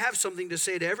why I have something to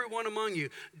say to everyone among you.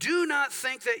 Do not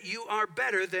think that you are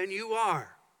better than you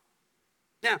are.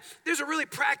 Now, there's a really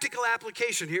practical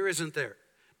application here, isn't there?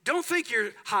 Don't think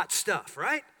you're hot stuff,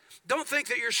 right? Don't think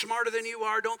that you're smarter than you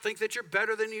are. Don't think that you're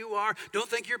better than you are. Don't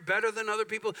think you're better than other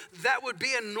people. That would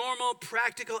be a normal,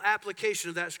 practical application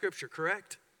of that scripture,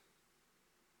 correct?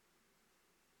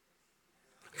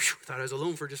 Whew, thought I was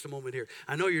alone for just a moment here.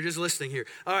 I know you're just listening here.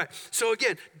 All right. So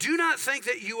again, do not think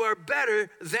that you are better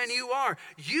than you are.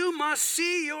 You must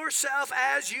see yourself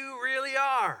as you really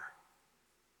are.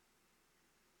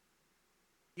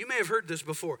 You may have heard this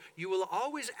before. You will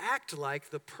always act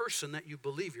like the person that you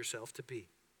believe yourself to be.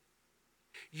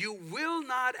 You will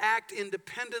not act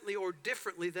independently or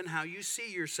differently than how you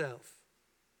see yourself.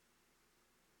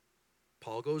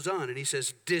 Paul goes on and he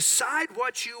says, decide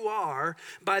what you are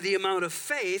by the amount of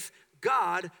faith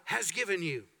God has given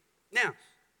you. Now,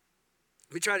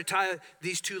 let me try to tie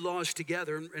these two laws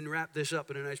together and wrap this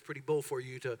up in a nice pretty bow for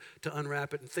you to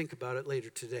unwrap it and think about it later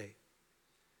today.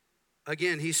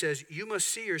 Again, he says, you must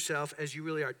see yourself as you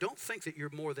really are. Don't think that you're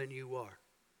more than you are.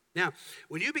 Now,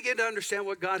 when you begin to understand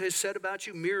what God has said about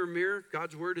you, mirror, mirror,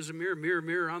 God's word is a mirror, mirror,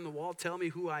 mirror on the wall, tell me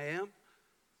who I am.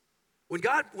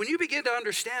 When you begin to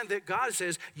understand that God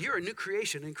says, you're a new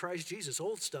creation in Christ Jesus.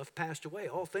 Old stuff passed away.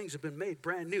 All things have been made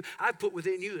brand new. I've put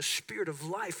within you a spirit of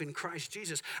life in Christ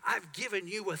Jesus. I've given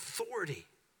you authority.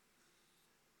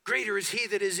 Greater is he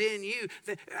that is in you.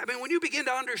 I mean, when you begin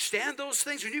to understand those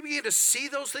things, when you begin to see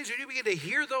those things, when you begin to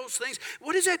hear those things,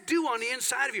 what does that do on the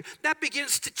inside of you? That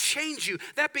begins to change you.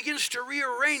 That begins to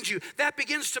rearrange you. That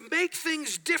begins to make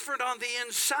things different on the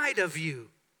inside of you.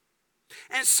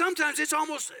 And sometimes it's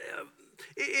almost,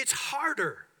 it's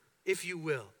harder, if you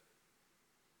will.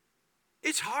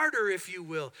 It's harder, if you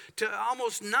will, to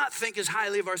almost not think as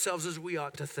highly of ourselves as we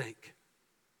ought to think.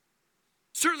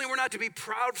 Certainly we're not to be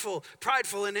prideful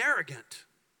and arrogant.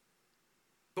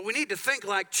 But we need to think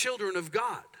like children of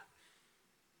God.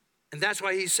 And that's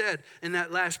why he said in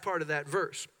that last part of that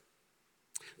verse,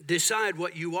 decide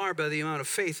what you are by the amount of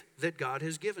faith that God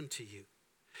has given to you.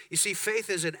 You see, faith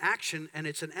is an action and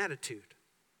it's an attitude.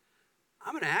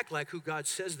 I'm going to act like who God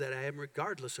says that I am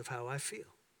regardless of how I feel.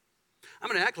 I'm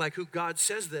going to act like who God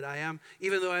says that I am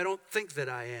even though I don't think that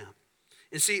I am.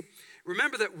 And see,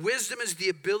 remember that wisdom is the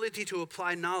ability to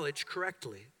apply knowledge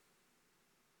correctly.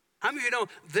 How many of you know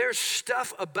there's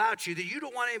stuff about you that you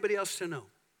don't want anybody else to know?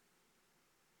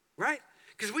 Right?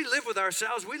 Because we live with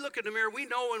ourselves. We look in the mirror. We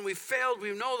know when we've failed. We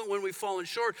know that when we've fallen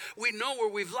short. We know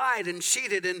where we've lied and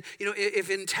cheated. And, you know, if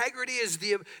integrity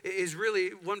is really,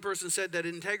 one person said that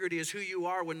integrity is who you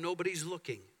are when nobody's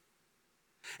looking.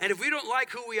 And if we don't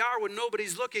like who we are when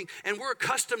nobody's looking, and we're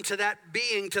accustomed to that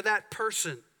being, to that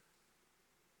person,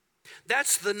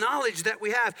 that's the knowledge that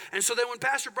we have. And so then when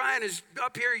Pastor Brian is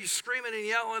up here, he's screaming and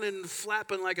yelling and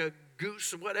flapping like a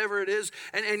goose or whatever it is,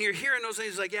 and you're hearing those things,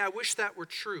 he's like, yeah, I wish that were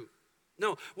true.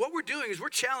 No, what we're doing is we're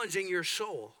challenging your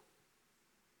soul.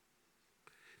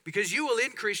 Because you will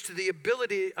increase to the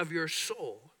ability of your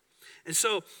soul. And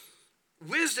so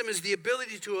wisdom is the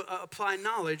ability to apply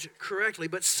knowledge correctly,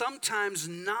 but sometimes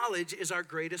knowledge is our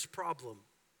greatest problem.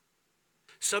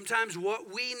 Sometimes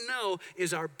what we know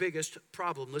is our biggest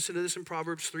problem. Listen to this in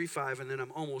Proverbs 3:5, and then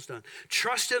I'm almost done.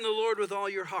 Trust in the Lord with all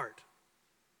your heart.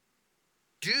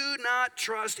 Do not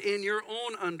trust in your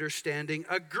own understanding.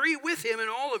 Agree with him in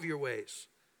all of your ways.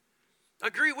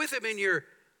 Agree with him in your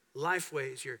life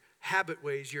ways, your habit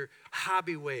ways, your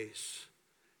hobby ways,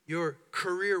 your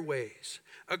career ways.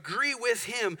 Agree with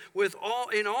him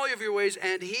in all of your ways,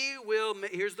 and he will,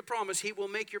 here's the promise, he will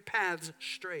make your paths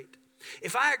straight.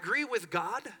 If I agree with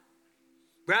God,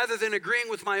 rather than agreeing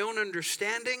with my own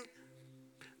understanding,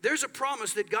 there's a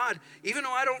promise that God, even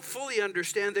though I don't fully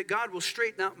understand, that God will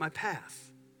straighten out my path.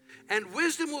 And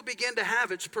wisdom will begin to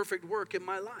have its perfect work in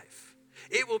my life.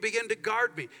 It will begin to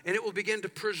guard me, and it will begin to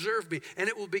preserve me, and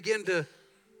it will begin to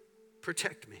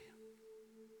protect me.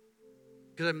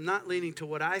 Because I'm not leaning to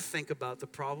what I think about the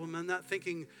problem. I'm not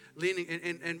leaning,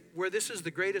 and where this is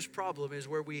the greatest problem is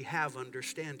where we have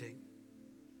understanding.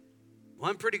 Well,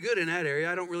 I'm pretty good in that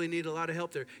area. I don't really need a lot of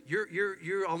help there.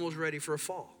 You're almost ready for a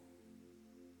fall.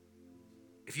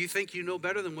 If you think you know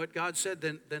better than what God said,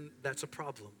 then that's a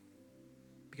problem.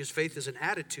 Because faith is an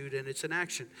attitude and it's an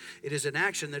action. It is an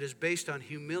action that is based on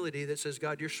humility that says,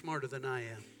 God, you're smarter than I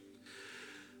am.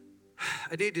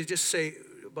 I need to just say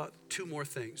about two more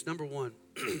things. Number one,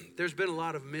 there's been a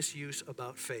lot of misuse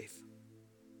about faith.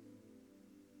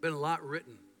 Been a lot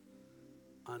written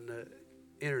on the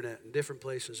internet and different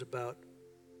places about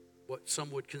what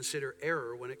some would consider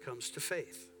error when it comes to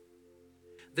faith.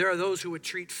 There are those who would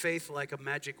treat faith like a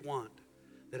magic wand,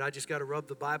 that I just got to rub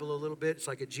the Bible a little bit. It's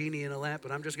like a genie in a lamp,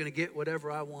 and I'm just going to get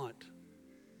whatever I want.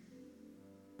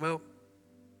 Well,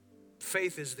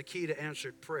 faith is the key to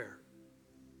answered prayer.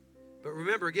 But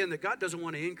remember again that God doesn't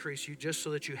want to increase you just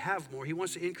so that you have more. He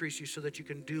wants to increase you so that you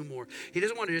can do more. He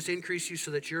doesn't want to just increase you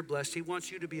so that you're blessed. He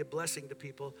wants you to be a blessing to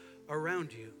people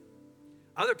around you.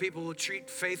 Other people will treat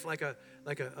faith like a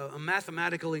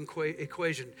mathematical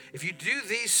equation. If you do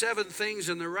these 7 things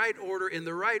in the right order, in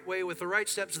the right way, with the right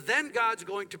steps, then God's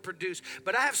going to produce.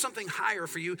 But I have something higher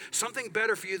for you, something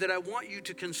better for you that I want you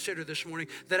to consider this morning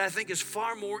that I think is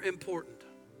far more important.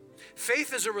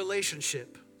 Faith is a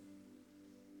relationship.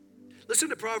 Listen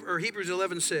to Hebrews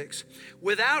 11:6.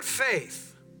 Without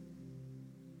faith,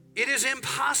 it is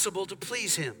impossible to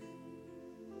please him.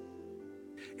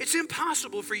 It's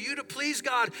impossible for you to please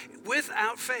God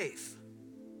without faith.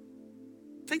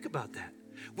 Think about that.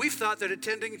 We've thought that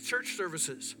attending church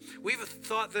services, we've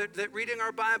thought that reading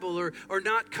our Bible or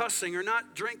not cussing or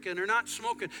not drinking or not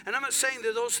smoking, and I'm not saying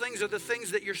that those things are the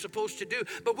things that you're supposed to do,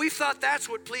 but we thought that's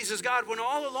what pleases God when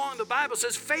all along the Bible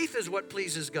says faith is what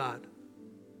pleases God.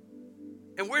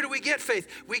 And where do we get faith?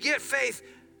 We get faith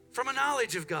from a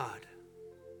knowledge of God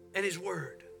and His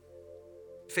Word.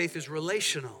 Faith is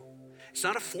relational. It's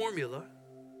not a formula.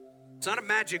 It's not a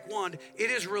magic wand. It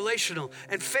is relational.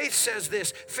 And faith says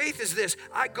this. Faith is this.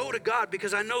 I go to God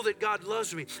because I know that God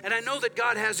loves me. And I know that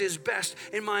God has His best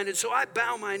in mind. And so I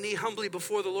bow my knee humbly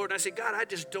before the Lord. And I say, God, I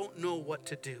just don't know what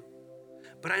to do.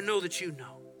 But I know that you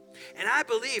know. And I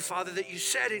believe, Father, that you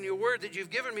said in your word that you've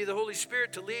given me the Holy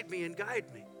Spirit to lead me and guide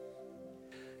me.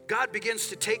 God begins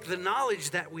to take the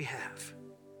knowledge that we have.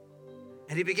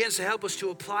 And He begins to help us to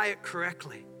apply it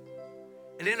correctly.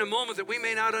 And in a moment that we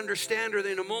may not understand or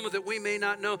in a moment that we may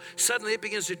not know, suddenly it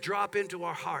begins to drop into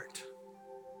our heart.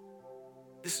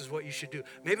 This is what you should do.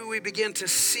 Maybe we begin to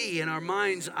see in our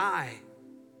mind's eye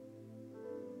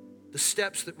the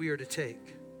steps that we are to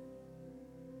take.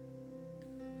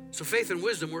 So faith and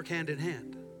wisdom work hand in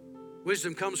hand.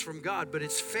 Wisdom comes from God, but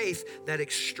it's faith that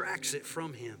extracts it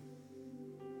from Him.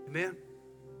 Amen?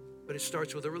 But it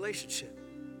starts with a relationship.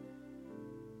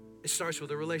 It starts with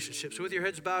a relationship. So with your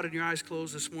heads bowed and your eyes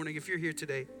closed this morning, if you're here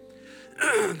today,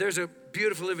 there's a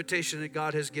beautiful invitation that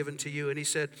God has given to you. And He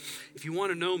said, if you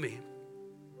want to know me,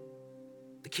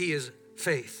 the key is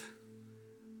faith.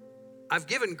 I've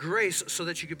given grace so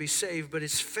that you could be saved, but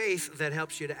it's faith that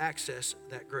helps you to access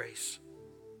that grace.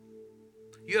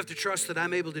 You have to trust that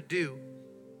I'm able to do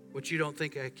what you don't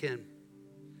think I can.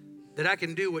 That I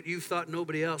can do what you thought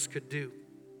nobody else could do.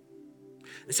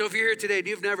 And so if you're here today and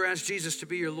you've never asked Jesus to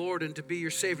be your Lord and to be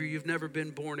your Savior, you've never been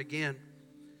born again,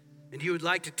 and you would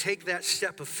like to take that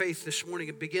step of faith this morning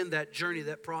and begin that journey,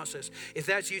 that process. If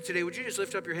that's you today, would you just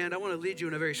lift up your hand? I want to lead you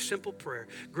in a very simple prayer.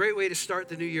 Great way to start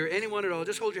the new year. Anyone at all,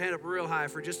 just hold your hand up real high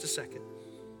for just a second.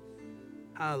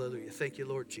 Hallelujah. Thank you,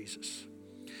 Lord Jesus.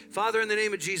 Father, in the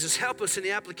name of Jesus, help us in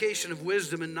the application of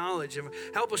wisdom and knowledge, and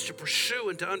help us to pursue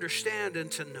and to understand and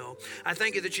to know. I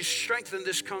thank you that you strengthen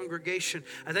this congregation.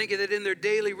 I thank you that in their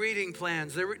daily reading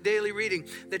plans, their daily reading,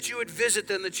 that you would visit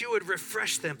them, that you would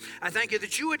refresh them. I thank you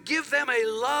that you would give them a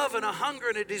love and a hunger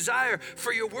and a desire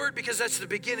for your word, because that's the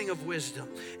beginning of wisdom.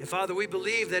 And Father, we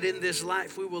believe that in this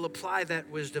life we will apply that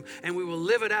wisdom and we will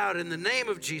live it out in the name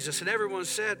of Jesus. And everyone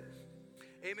said,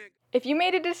 amen. If you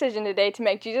made a decision today to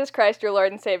make Jesus Christ your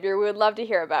Lord and Savior, we would love to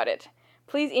hear about it.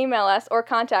 Please email us or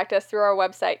contact us through our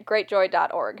website,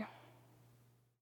 greatjoy.org.